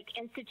Ayurvedic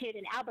Institute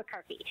in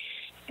Albuquerque.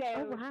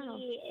 So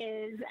he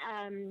is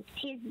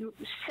he's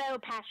so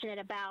passionate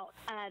about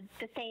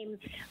the same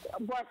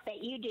work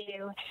that you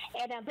do.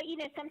 And but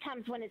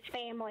sometimes when it's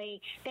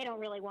family, they don't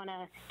really want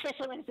to,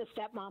 especially when it's a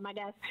stepmom, I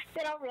guess,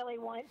 they don't really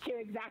want to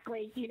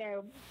exactly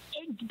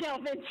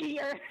delve into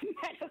your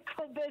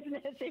medical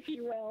business, if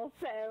you will.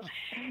 So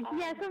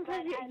yeah,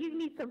 sometimes you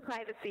need some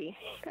privacy.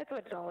 That's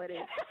what all it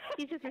is.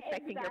 He's just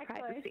respecting your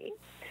privacy.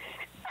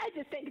 I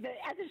just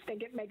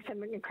think it makes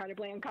him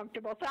incredibly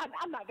uncomfortable. So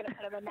I'm not going to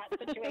put him in that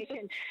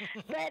situation.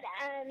 But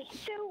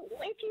so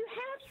if you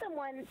have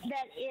someone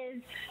that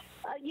is,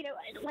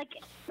 like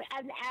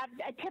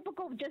a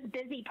typical just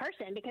busy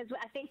person, because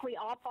I think we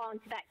all fall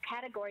into that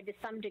category to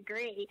some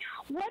degree.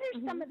 What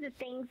are some of the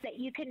things that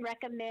you can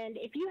recommend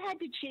if you had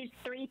to choose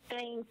 3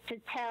 things to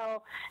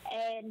tell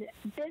a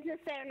business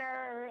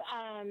owner?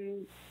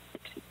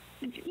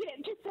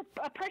 Just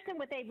a person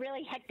with a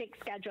really hectic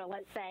schedule,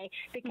 let's say,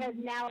 because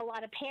now a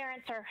lot of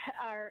parents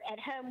are at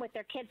home with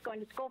their kids going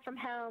to school from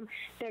home.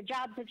 Their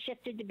jobs have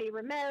shifted to be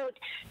remote.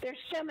 There's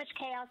so much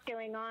chaos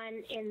going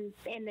on in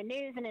the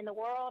news and in the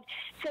world.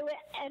 So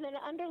as an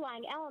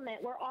underlying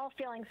element, we're all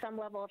feeling some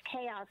level of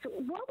chaos.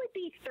 What would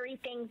be 3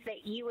 things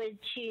that you would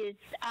choose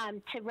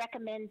to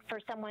recommend for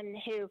someone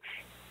who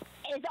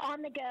is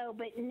on the go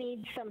but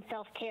needs some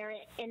self-care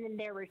in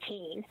their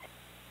routine?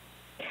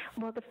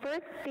 Well, the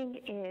first thing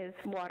is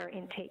water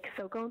intake.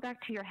 So going back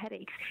to your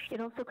headaches,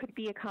 it also could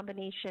be a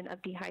combination of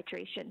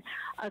dehydration.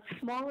 A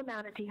small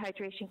amount of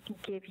dehydration can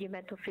give you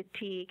mental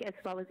fatigue as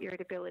well as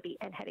irritability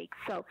and headaches.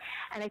 And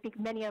I think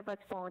many of us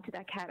fall into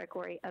that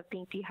category of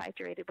being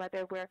dehydrated,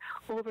 whether we're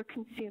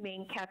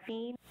over-consuming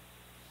caffeine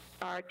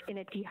are in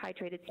a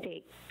dehydrated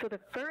state. So the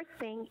first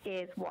thing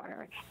is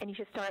water, and you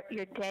should start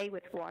your day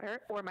with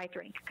water or my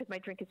drink, because my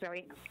drink is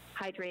very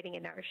hydrating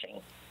and nourishing.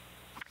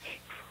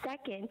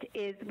 Second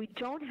is we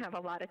don't have a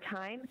lot of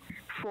time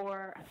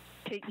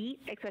to eat,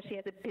 especially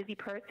as a busy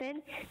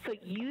person. So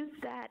use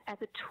that as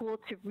a tool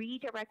to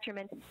redirect your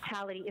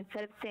mentality.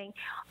 Instead of saying,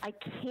 I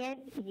can't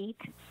eat,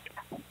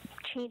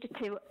 change it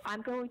to,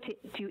 I'm going to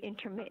do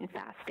intermittent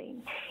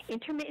fasting.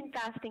 Intermittent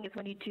fasting is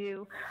when you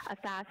do a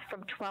fast for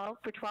 12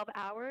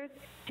 hours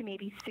to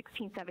maybe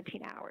 16,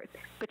 17 hours.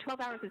 But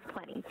 12 hours is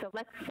plenty. So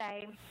let's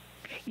say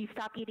you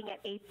stop eating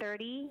at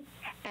 8:30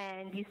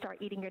 and you start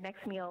eating your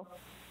next meal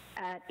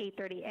at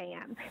 8:30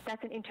 a.m.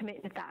 That's an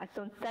intermittent fast.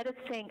 So instead of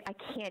saying I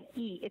can't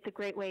eat, it's a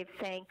great way of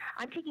saying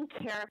I'm taking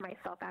care of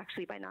myself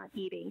actually by not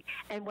eating.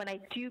 And when I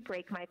do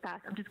break my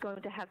fast, I'm just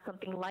going to have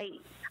something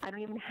light. I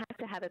don't even have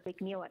to have a big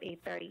meal at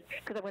 8:30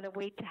 because I want to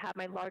wait to have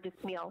my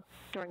largest meal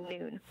during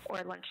noon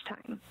or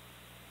lunchtime.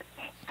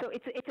 So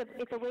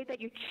it's a way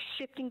that you're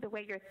shifting the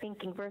way you're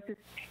thinking versus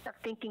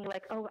thinking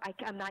like, oh,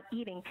 I'm not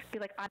eating. Be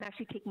like, I'm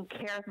actually taking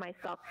care of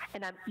myself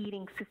and I'm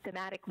eating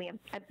systematically.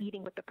 I'm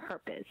eating with a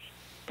purpose.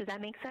 Does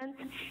that make sense?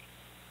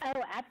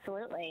 Oh,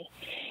 absolutely.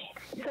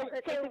 So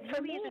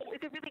for me,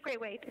 it's a really great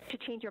way to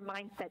change your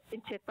mindset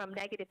from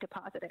negative to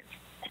positive,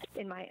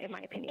 in my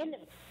opinion.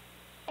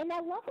 And I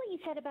love what you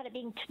said about it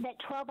being that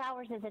 12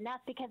 hours is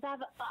enough, because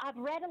I've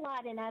read a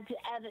lot and I've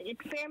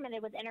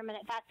experimented with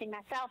intermittent fasting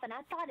myself, and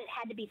I thought it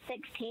had to be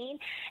 16.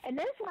 And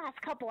those last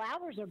couple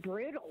hours are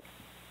brutal.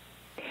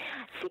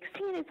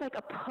 16 is like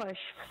a push.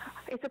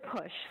 It's a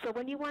push. So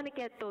when you want to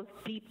get those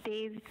deep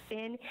days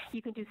in,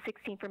 you can do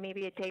 16 for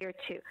maybe a day or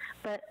two.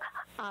 But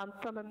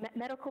from a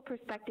medical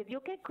perspective,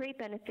 you'll get great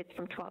benefits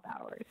from 12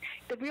 hours.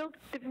 The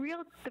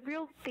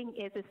real thing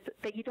is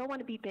that you don't want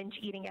to be binge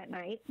eating at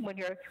night when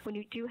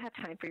you do have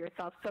time for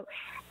yourself. So.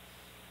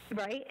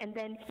 Right? And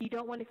then you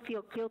don't want to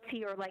feel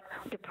guilty or like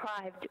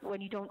deprived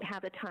when you don't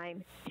have the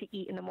time to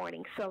eat in the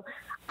morning. So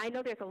I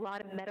know there's a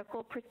lot of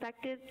medical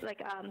perspectives,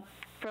 like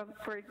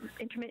for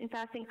intermittent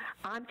fasting.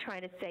 I'm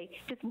trying to say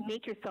just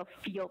make yourself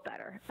feel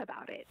better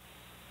about it.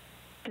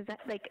 Does that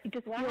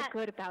just feel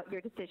good about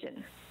your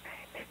decision?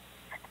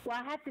 Well,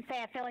 I have to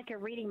say, I feel like you're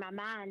reading my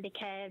mind,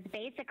 because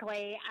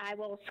basically I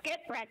will skip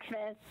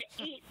breakfast,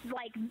 eat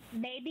like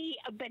maybe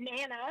a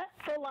banana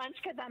for lunch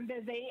because I'm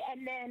busy,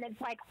 and then it's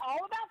like all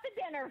about the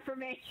dinner for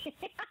me.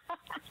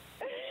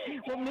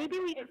 Well, maybe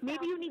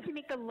you need to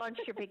make the lunch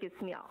your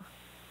biggest meal.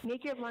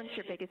 Make your lunch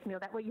your biggest meal.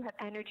 That way you have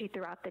energy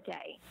throughout the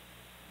day.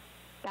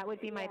 That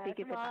would be my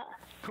biggest advice.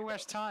 Who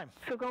has time?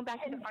 So going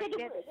back to the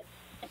argument.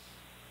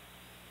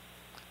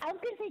 I was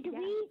going to say,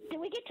 do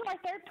we get to our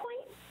third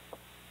point?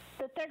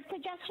 The third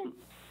suggestion,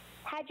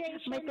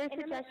 hydration. My third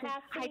suggestion,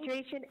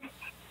 hydration.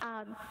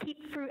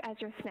 Keep fruit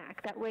as your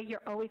snack. That way you're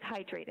always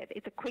hydrated.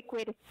 It's a quick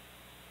way to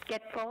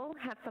get full,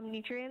 have some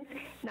nutrients,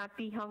 not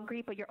be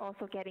hungry, but you're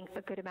also getting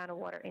a good amount of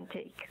water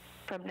intake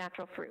from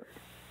natural fruit,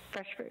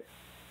 fresh fruit.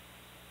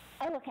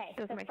 Oh, okay.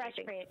 Those so are my fresh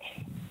favorites.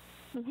 fruit.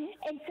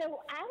 Mm-hmm. And so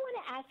I want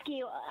to ask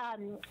you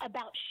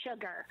about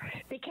sugar,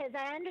 because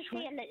I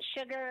understand that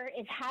sugar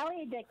is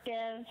highly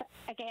addictive.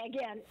 Okay,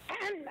 again,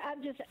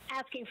 I'm just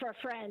asking for a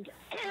friend.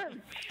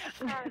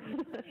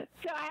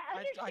 So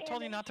I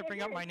told you not to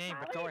bring up my name,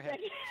 but go ahead.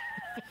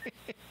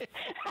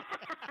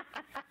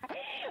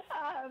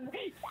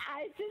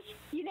 I just,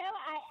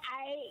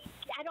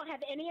 I don't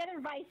have any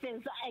other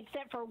vices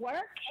except for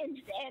work and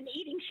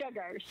eating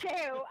sugar.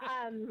 So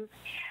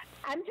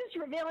I'm just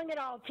revealing it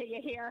all to you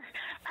here.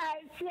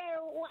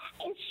 So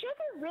is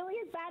sugar really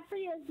as bad for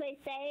you as they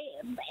say?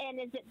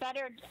 And is it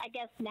better, I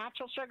guess,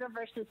 natural sugar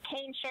versus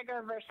cane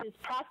sugar versus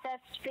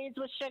processed foods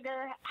with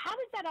sugar? How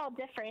does that all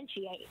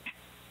differentiate?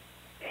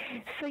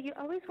 So you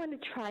always want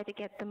to try to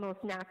get the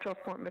most natural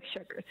form of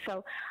sugar.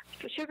 So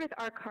sugars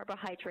are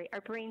carbohydrate.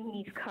 Our brain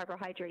needs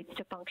carbohydrates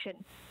to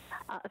function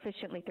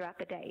efficiently throughout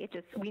the day.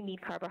 We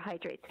need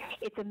carbohydrates.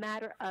 It's a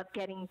matter of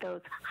getting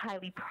those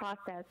highly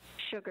processed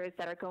sugars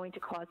that are going to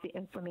cause the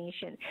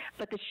inflammation.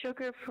 But the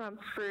sugar from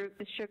fruit,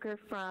 the sugar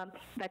from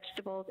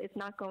vegetables is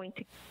not going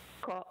to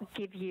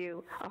give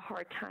you a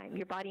hard time.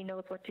 Your body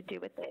knows what to do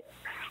with it,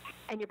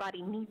 and your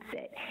body needs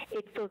it.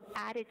 It's those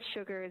added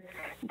sugars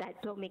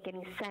that don't make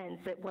any sense.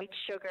 The white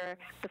sugar,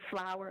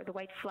 the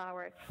white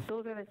flour,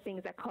 those are the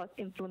things that cause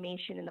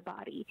inflammation in the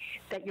body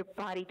that your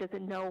body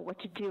doesn't know what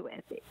to do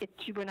with.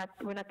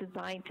 We're not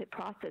designed to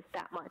process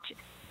that much.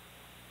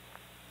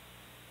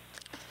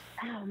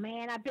 Oh,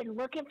 man, I've been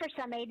looking for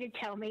somebody to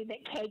tell me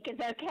that cake is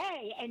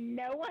okay, and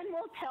no one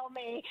will tell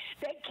me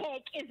that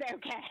cake is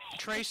okay.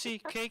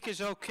 Traci, cake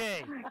is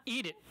okay.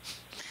 Eat it.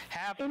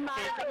 Have in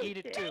cake, eat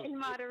it too. In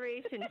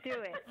moderation,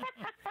 do it.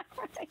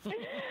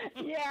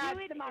 Yeah,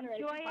 do it,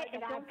 enjoy it,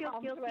 and don't feel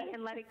guilty,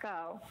 and let it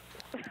go.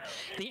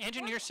 The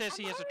engineer says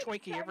he has a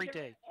Twinkie every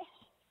day.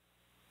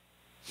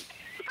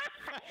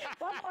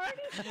 Well, I'm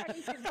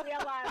already starting to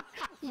realize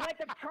what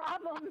the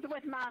problems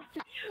with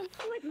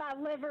my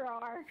liver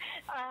are.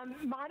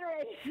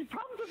 Moderation.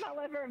 Problems with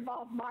my liver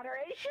involve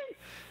moderation,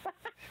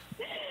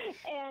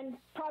 and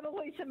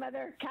probably some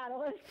other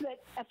catalysts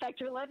that affect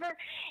your liver.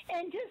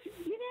 And just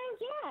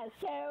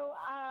so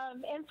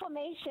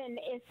inflammation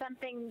is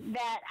something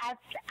that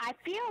I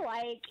feel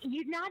like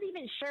you're not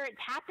even sure it's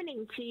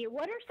happening to you.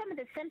 What are some of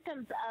the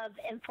symptoms of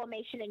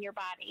inflammation in your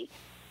body?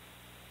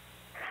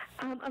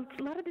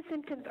 A lot of the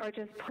symptoms are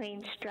just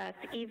plain stress.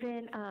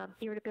 Even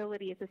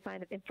irritability is a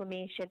sign of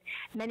inflammation.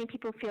 Many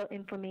people feel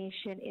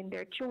inflammation in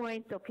their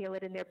joints. They'll feel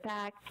it in their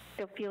back.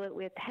 They'll feel it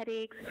with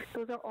headaches.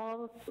 Those are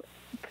all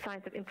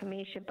signs of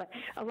inflammation. But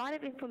a lot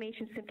of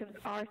inflammation symptoms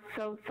are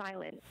so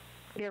silent.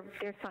 They're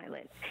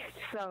silent.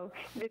 So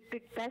the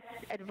best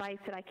advice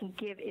that I can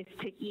give is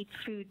to eat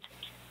foods,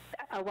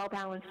 a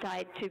well-balanced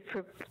diet, to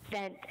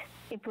prevent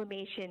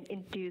inflammation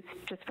induced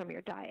just from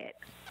your diet.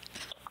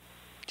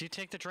 Do you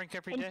take the drink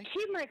every day? And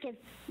turmeric is...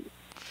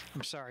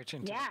 I'm sorry,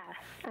 Chinta. Yeah.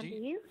 Do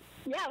you?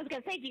 Yeah, I was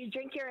going to say, do you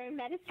drink your own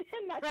medicine?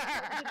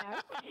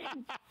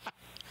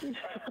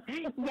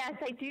 Yes,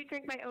 I do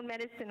drink my own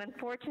medicine.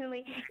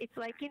 Unfortunately, it's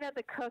like,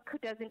 the cook who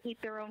doesn't eat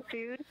their own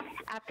food.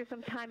 After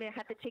some time, I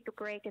have to take a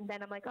break, and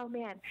then I'm like, oh,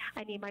 man,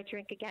 I need my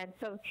drink again.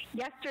 So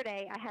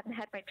yesterday, I hadn't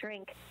had my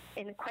drink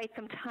in quite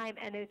some time,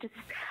 and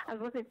I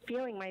wasn't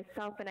feeling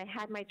myself, and I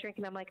had my drink,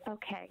 and I'm like,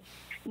 okay,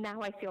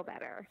 now I feel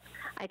better.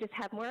 I just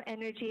have more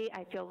energy.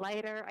 I feel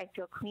lighter. I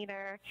feel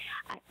cleaner.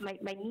 My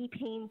knee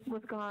pain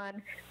was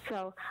gone.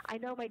 So I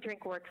know my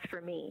drink works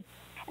for me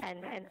and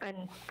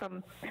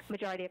from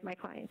majority of my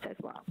clients as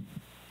well.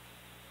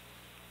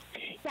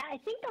 Yeah, I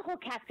think the whole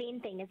caffeine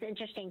thing is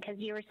interesting because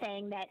you were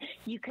saying that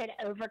you could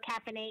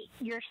over-caffeinate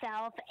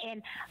yourself,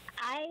 and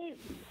I'd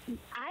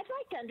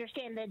like to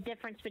understand the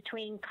difference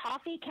between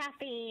coffee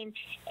caffeine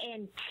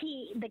and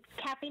tea, the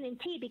caffeine in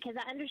tea, because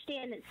I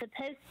understand it's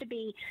supposed to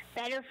be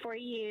better for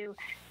you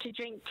to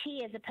drink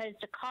tea as opposed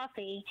to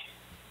coffee.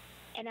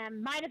 And I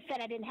might have said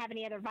I didn't have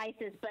any other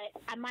vices, but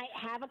I might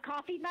have a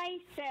coffee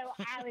vice, so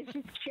I was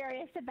just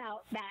curious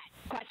about that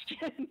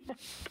question.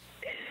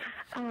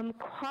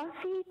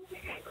 Coffee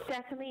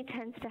definitely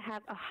tends to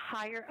have a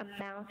higher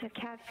amount of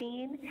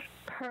caffeine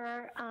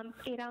per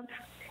 8 ounce,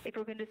 if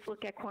we're going to just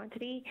look at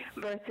quantity,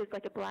 versus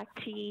like a black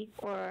tea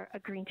or a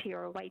green tea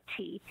or a white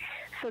tea.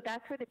 So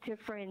that's where the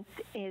difference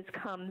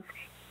comes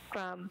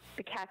from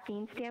the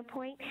caffeine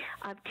standpoint.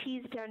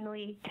 Teas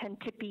generally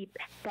tend to be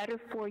better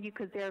for you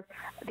because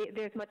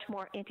there's much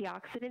more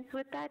antioxidants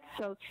with that.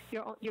 So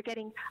you're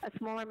getting a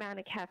smaller amount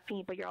of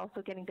caffeine, but you're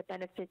also getting the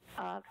benefits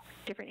of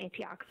different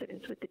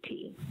antioxidants with the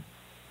tea.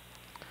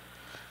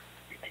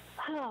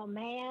 Oh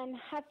man,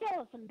 I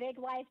feel some big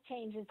life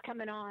changes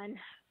coming on.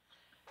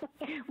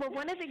 Well,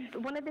 one of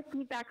the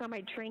feedback on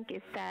my drink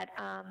is that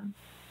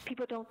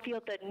people don't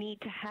feel the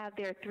need to have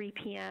their 3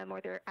 p.m.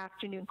 or their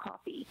afternoon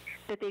coffee,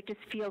 that they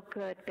just feel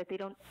good, that they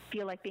don't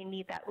feel like they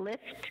need that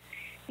lift.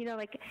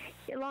 Like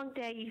a long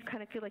day, you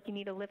kind of feel like you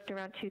need a lift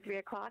around 2, 3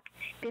 o'clock.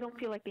 They don't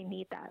feel like they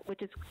need that,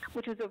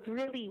 which was a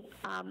really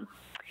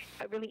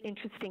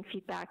interesting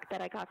feedback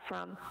that I got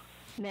from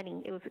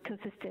many. It was a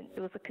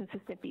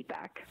consistent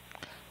feedback.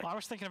 Well, I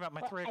was thinking about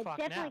my 3 o'clock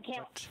nap,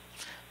 but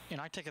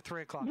I take a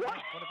 3 o'clock nap.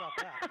 What about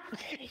that?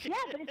 Yeah,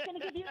 but it's going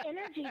to give you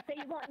energy, so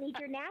you won't need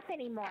your nap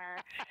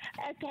anymore.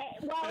 Okay,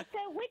 well,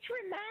 so which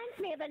reminds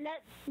me of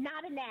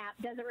not a nap,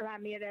 doesn't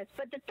remind me of this,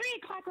 but the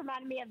 3 o'clock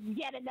reminded me of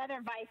yet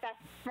another vice I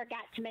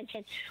forgot to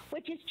mention,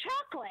 which is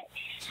chocolate.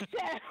 So,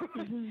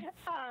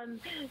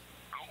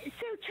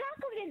 so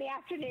chocolate in the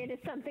afternoon is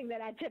something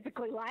that I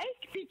typically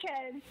like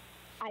because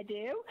I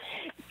do.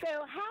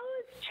 So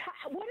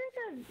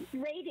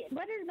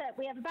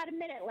we have about a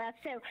minute left.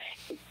 So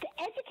to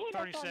educate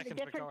us on the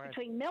difference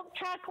between milk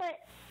chocolate.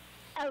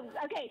 Oh,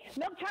 okay.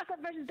 Milk chocolate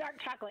versus dark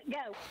chocolate.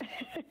 Go.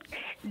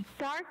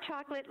 Dark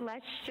chocolate,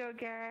 less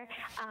sugar.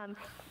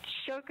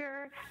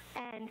 Sugar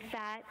and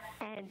fat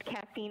and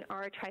caffeine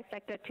are a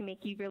trifecta to make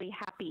you really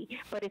happy,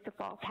 but it's a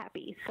false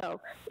happy. So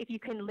if you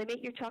can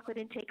limit your chocolate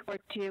intake or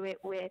do it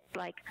with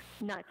like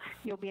nuts,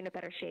 you'll be in a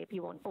better shape.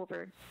 You won't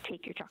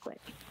overtake your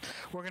chocolate.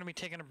 We're going to be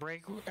taking a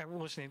break. We're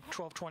listening to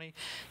 1220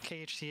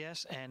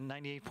 KHTS and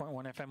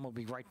 98.1 FM. We'll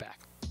be right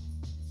back.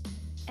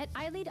 At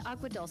iLead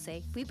Agua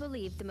Dulce, we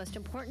believe the most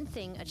important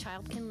thing a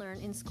child can learn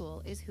in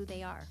school is who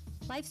they are.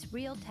 Life's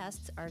real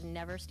tests are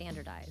never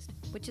standardized,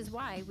 which is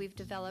why we've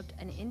developed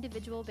an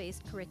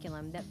individual-based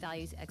curriculum that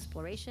values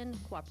exploration,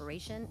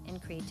 cooperation,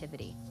 and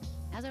creativity.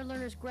 As our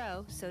learners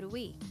grow, so do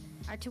we.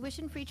 Our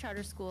tuition-free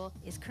charter school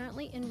is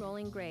currently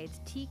enrolling grades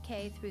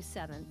TK through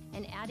 7th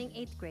and adding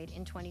 8th grade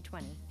in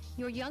 2020.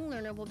 Your young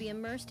learner will be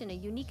immersed in a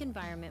unique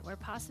environment where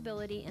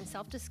possibility and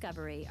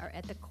self-discovery are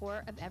at the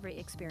core of every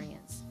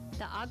experience.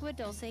 The Agua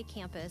Dulce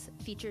campus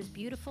features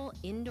beautiful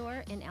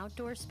indoor and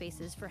outdoor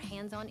spaces for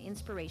hands-on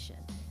inspiration,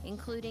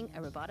 including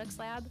a robotics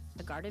lab,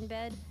 a garden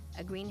bed,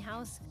 a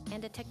greenhouse,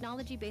 and a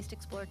technology-based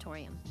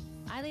exploratorium.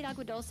 iLead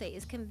Agua Dulce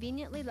is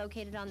conveniently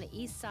located on the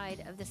east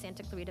side of the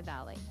Santa Clarita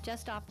Valley,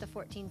 just off the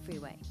 14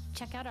 freeway.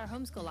 Check out our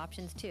homeschool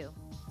options too.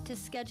 To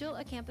schedule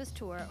a campus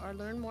tour or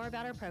learn more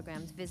about our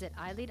programs, visit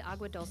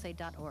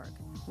ileadaguadulce.org.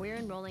 We're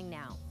enrolling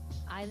now.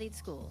 iLead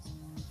Schools.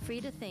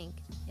 Free to think,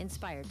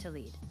 inspired to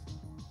lead.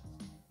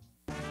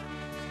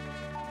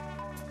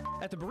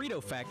 At the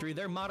Burrito Factory,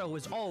 their motto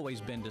has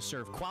always been to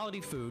serve quality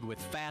food with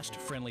fast,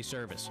 friendly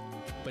service.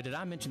 But did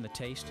I mention the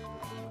taste?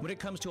 When it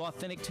comes to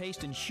authentic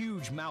taste and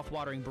huge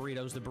mouth-watering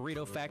burritos, the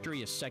Burrito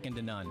Factory is second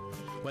to none.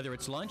 Whether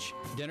it's lunch,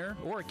 dinner,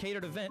 or a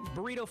catered event,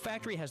 Burrito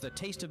Factory has the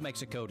taste of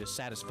Mexico to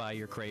satisfy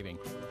your craving.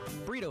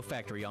 Burrito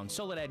Factory on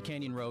Soledad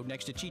Canyon Road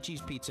next to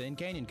Chi-Chi's Pizza in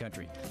Canyon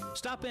Country.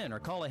 Stop in or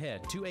call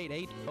ahead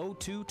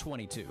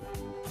 288-0222.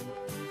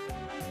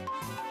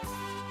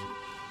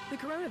 The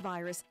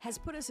coronavirus has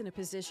put us in a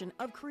position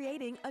of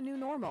creating a new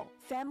normal.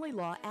 Family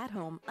Law at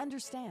Home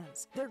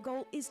understands. Their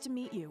goal is to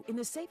meet you in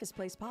the safest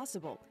place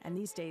possible, and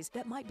these days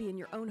that might be in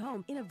your own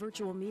home in a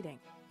virtual meeting.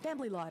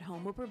 Family Law at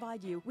Home will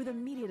provide you with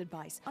immediate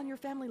advice on your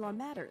family law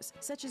matters,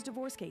 such as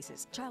divorce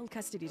cases, child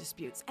custody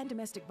disputes, and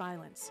domestic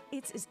violence.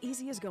 It's as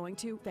easy as going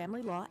to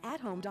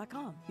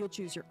FamilyLawAtHome.com. You'll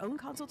choose your own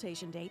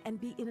consultation date and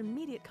be in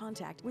immediate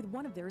contact with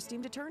one of their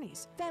esteemed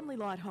attorneys. Family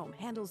Law at Home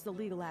handles the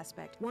legal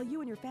aspect while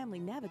you and your family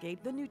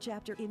navigate the new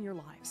chapter in your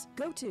lives.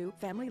 Go to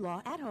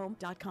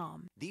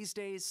FamilyLawAtHome.com. These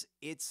days,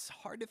 it's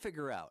hard to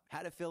figure out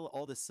how to fill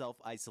all the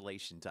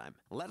self-isolation time,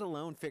 let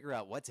alone figure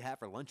out what to have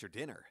for lunch or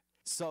dinner.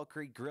 Salt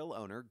Creek Grill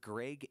owner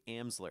Greg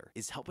Amsler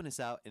is helping us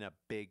out in a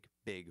big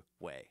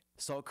way.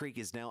 Salt Creek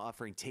is now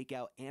offering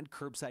takeout and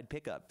curbside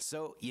pickup,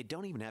 so you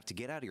don't even have to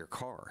get out of your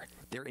car.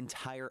 Their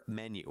entire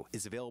menu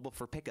is available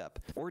for pickup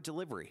or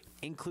delivery,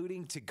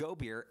 including to-go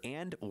beer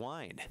and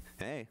wine.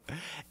 Hey.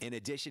 In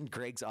addition,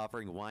 Greg's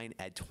offering wine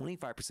at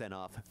 25%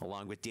 off,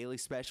 along with daily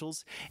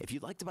specials. If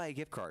you'd like to buy a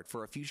gift card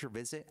for a future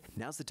visit,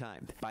 now's the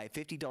time. Buy a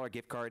 $50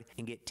 gift card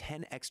and get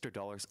 $10 extra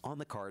on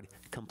the card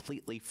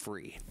completely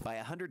free. Buy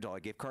a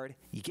 $100 gift card,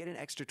 you get an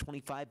extra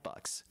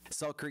 $25.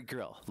 Salt Creek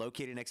Grill,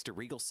 located next to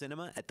Regal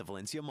Cinema at the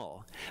Valencia Mall.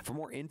 For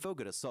more info,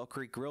 go to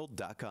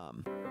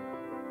saltcreekgrill.com.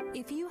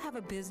 If you have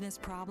a business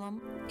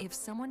problem, if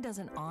someone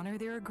doesn't honor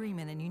their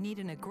agreement and you need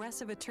an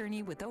aggressive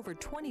attorney with over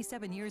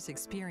 27 years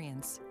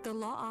experience, the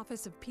law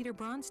office of Peter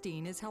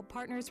Bronstein has helped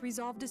partners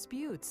resolve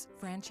disputes,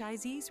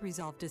 franchisees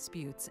resolve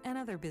disputes, and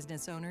other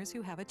business owners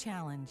who have a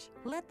challenge.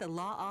 Let the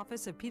law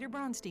office of Peter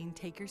Bronstein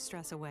take your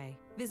stress away.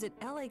 Visit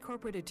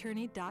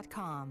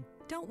lacorporateattorney.com.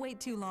 Don't wait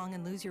too long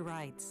and lose your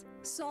rights.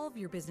 Solve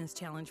your business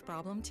challenge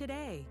problem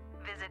today.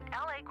 Visit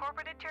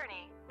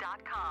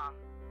lacorporateattorney.com.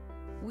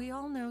 We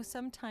all know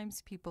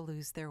sometimes people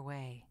lose their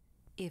way.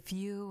 If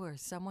you or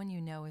someone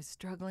you know is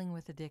struggling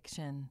with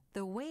addiction,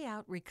 the Way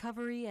Out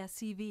Recovery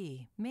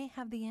SCV may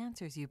have the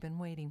answers you've been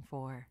waiting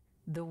for.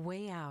 The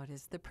Way Out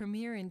is the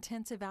premier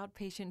intensive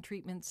outpatient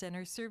treatment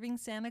center serving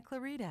Santa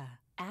Clarita.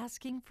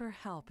 Asking for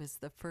help is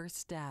the first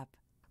step.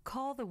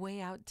 Call The Way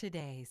Out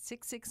today,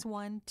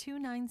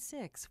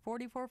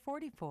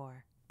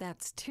 661-296-4444.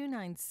 That's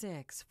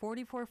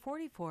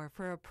 296-4444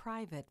 for a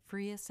private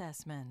free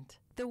assessment.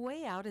 The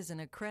Way Out is an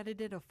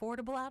accredited,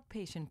 affordable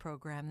outpatient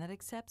program that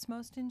accepts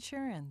most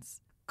insurance.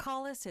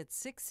 Call us at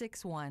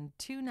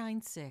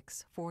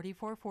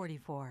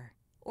 661-296-4444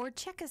 or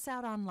check us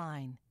out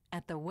online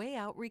at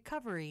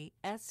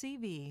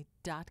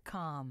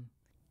thewayoutrrecoveryscv.com.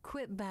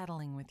 Quit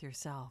battling with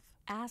yourself.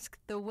 Ask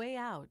The Way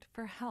Out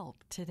for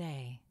help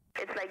today.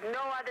 It's like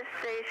no other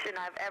station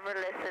I've ever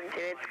listened to.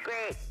 It's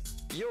great.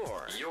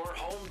 Your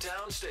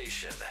hometown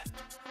station.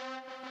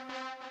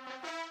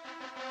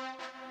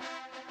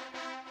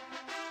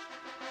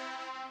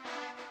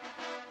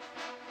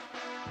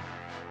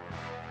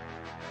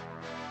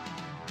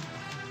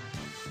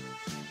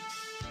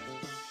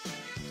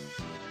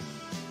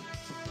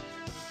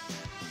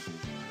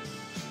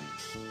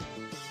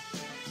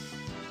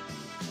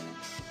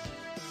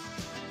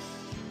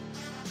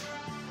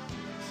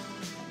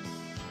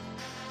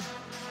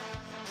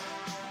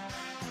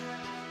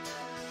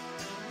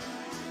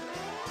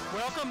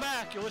 Welcome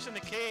back. You're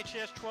listening to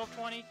KHTS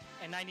 1220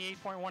 and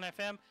 98.1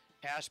 FM.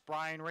 Ask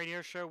Brien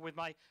Radio Show with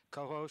my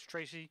co-host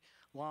Traci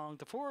Long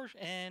DeForge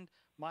and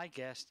my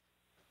guest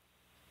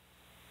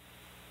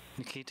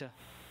Nikita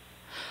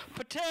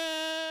Patel.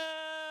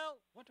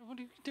 What are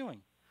you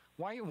doing?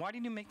 Why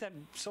didn't you make that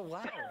so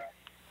loud?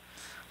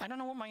 I don't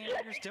know what my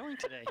engineer's doing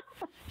today.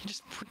 He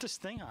just put this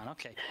thing on.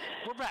 Okay,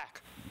 we're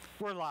back.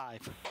 We're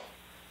live.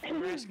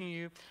 We're asking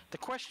you the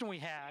question we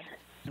had,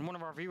 and one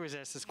of our viewers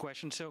asked this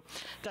question. So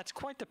that's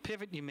quite the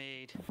pivot you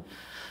made,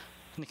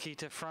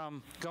 Nikita,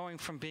 from going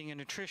from being a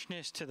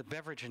nutritionist to the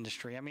beverage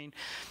industry. I mean,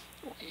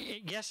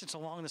 yes, it's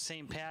along the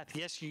same path.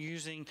 Yes, you're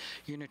using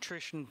your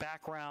nutrition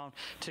background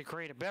to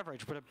create a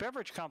beverage, but a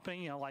beverage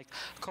company, like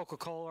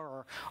Coca-Cola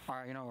or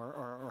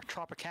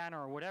Tropicana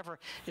or whatever,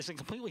 is a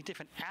completely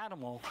different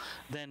animal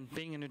than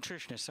being a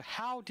nutritionist. So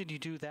how did you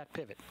do that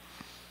pivot?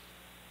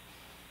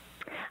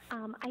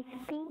 I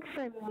think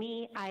for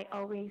me, I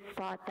always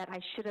thought that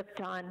I should have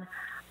done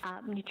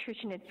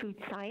nutrition and food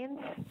science.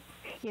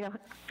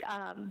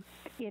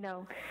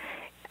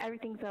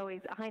 Everything's always,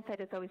 hindsight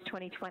is always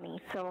 20/20.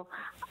 So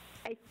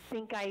I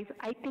think I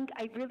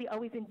really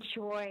always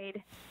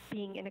enjoyed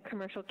being in a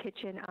commercial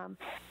kitchen.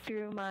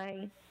 Through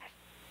my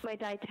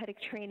dietetic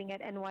training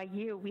at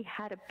NYU, we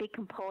had a big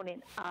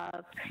component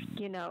of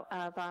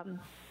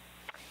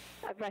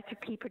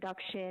recipe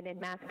production and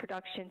mass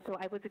production, so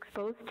I was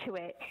exposed to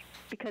it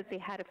because they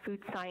had a food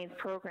science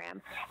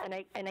program. And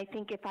I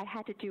think if I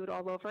had to do it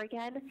all over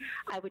again,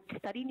 I would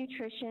study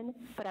nutrition,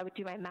 but I would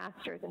do my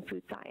master's in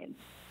food science,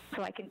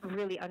 so I can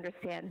really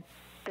understand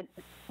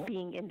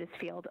being in this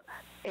field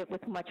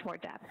with much more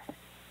depth.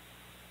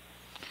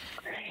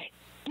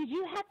 Did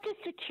you have to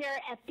secure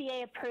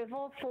FDA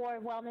approval for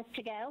Wellness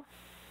to Go?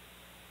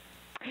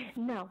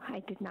 No, I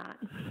did not.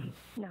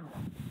 No.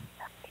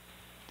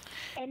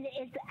 And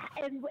is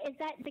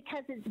that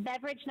because it's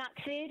beverage, not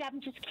food? I'm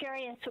just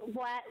curious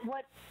what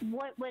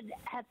would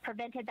have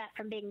prevented that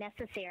from being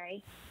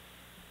necessary?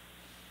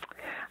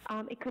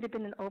 It could have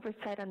been an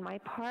oversight on my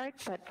part,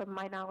 but from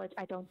my knowledge,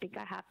 I don't think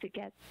I have to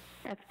get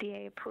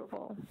FDA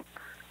approval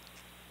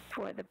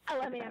for the. Oh,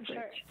 I mean, I'm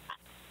sure.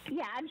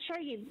 Yeah, I'm sure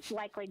you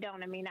likely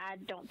don't. I mean, I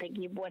don't think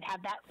you would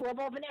have that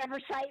level of an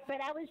oversight, but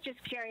I was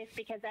just curious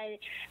because I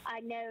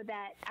know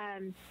that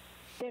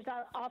there's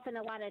often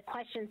a lot of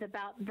questions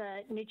about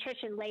the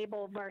nutrition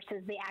label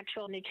versus the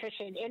actual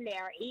nutrition in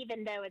there,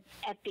 even though it's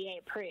FDA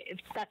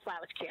approved. That's why I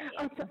was curious.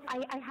 Oh, so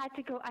I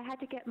had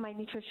to get my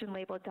nutrition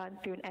label done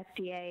through an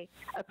FDA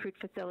approved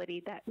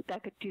facility that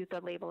could do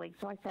the labeling.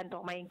 So I sent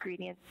all my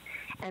ingredients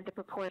and the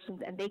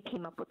proportions, and they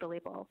came up with the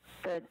label,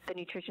 the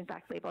nutrition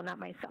fact label, not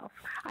myself.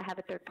 I have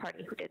a third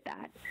party who did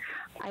that.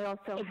 I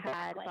also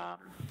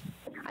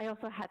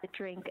had the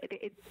drink.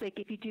 It's like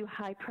if you do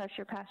high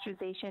pressure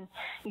pasteurization,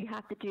 you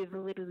have to do a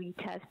validity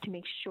test to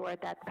make sure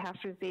that the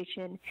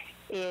pasteurization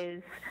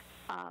is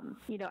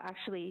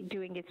actually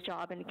doing its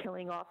job and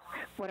killing off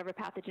whatever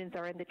pathogens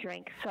are in the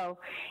drink. So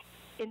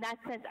in that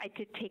sense, I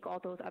did take all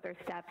those other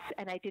steps,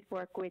 and I did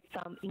work with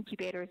some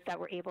incubators that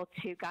were able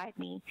to guide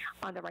me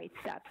on the right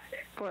steps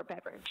for a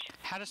beverage.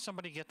 How does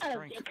somebody get the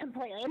drink?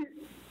 Completely.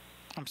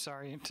 I'm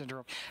sorry to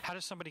interrupt. How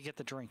does somebody get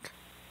the drink?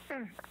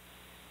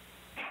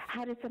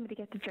 How does somebody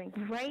get the drink?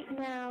 Right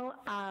now,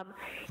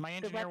 my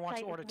engineer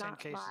wants to order 10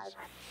 cases.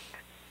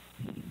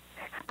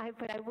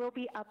 But I will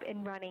be up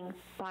and running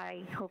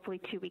by hopefully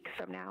 2 weeks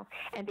from now,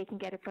 and they can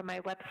get it from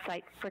my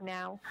website for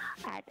now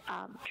at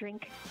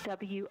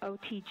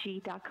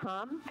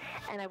drinkwotg.com,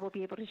 and I will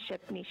be able to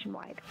ship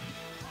nationwide.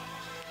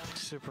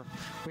 Super.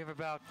 We have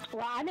about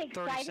I'm 30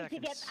 excited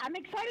seconds. I'm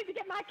excited to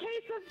get my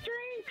case of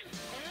drinks.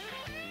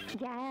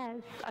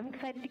 Yes, I'm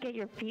excited to get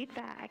your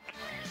feedback.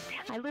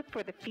 I live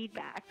for the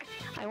feedback.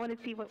 I want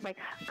to see what my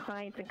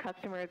clients and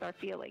customers are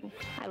feeling.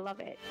 I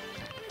love it.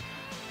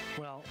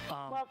 Well,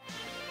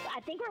 I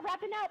think we're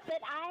wrapping up,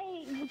 but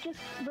I just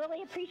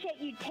really appreciate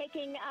you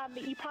taking,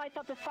 you probably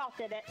felt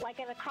assaulted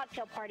like at a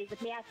cocktail party with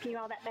me asking you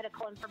all that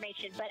medical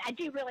information, but I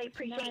do really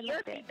appreciate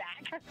your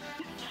feedback.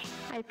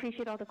 I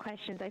appreciate all the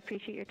questions. I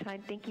appreciate your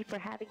time. Thank you for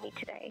having me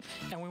today.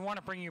 And we want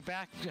to bring you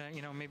back,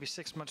 maybe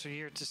 6 months or a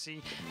year to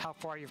see how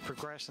far you've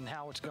progressed and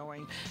how it's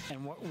going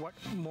and what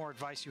more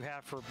advice you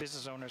have for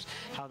business owners,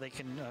 how they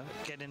can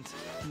get into,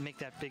 make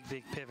that big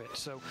pivot.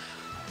 So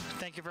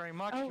thank you very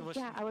much. Oh,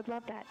 yeah, I would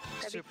love that.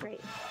 That'd Super. be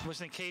great.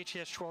 Listen to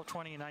KHTS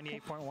 1220 and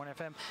 98.1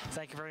 FM.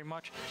 Thank you very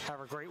much.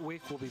 Have a great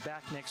week. We'll be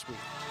back next week.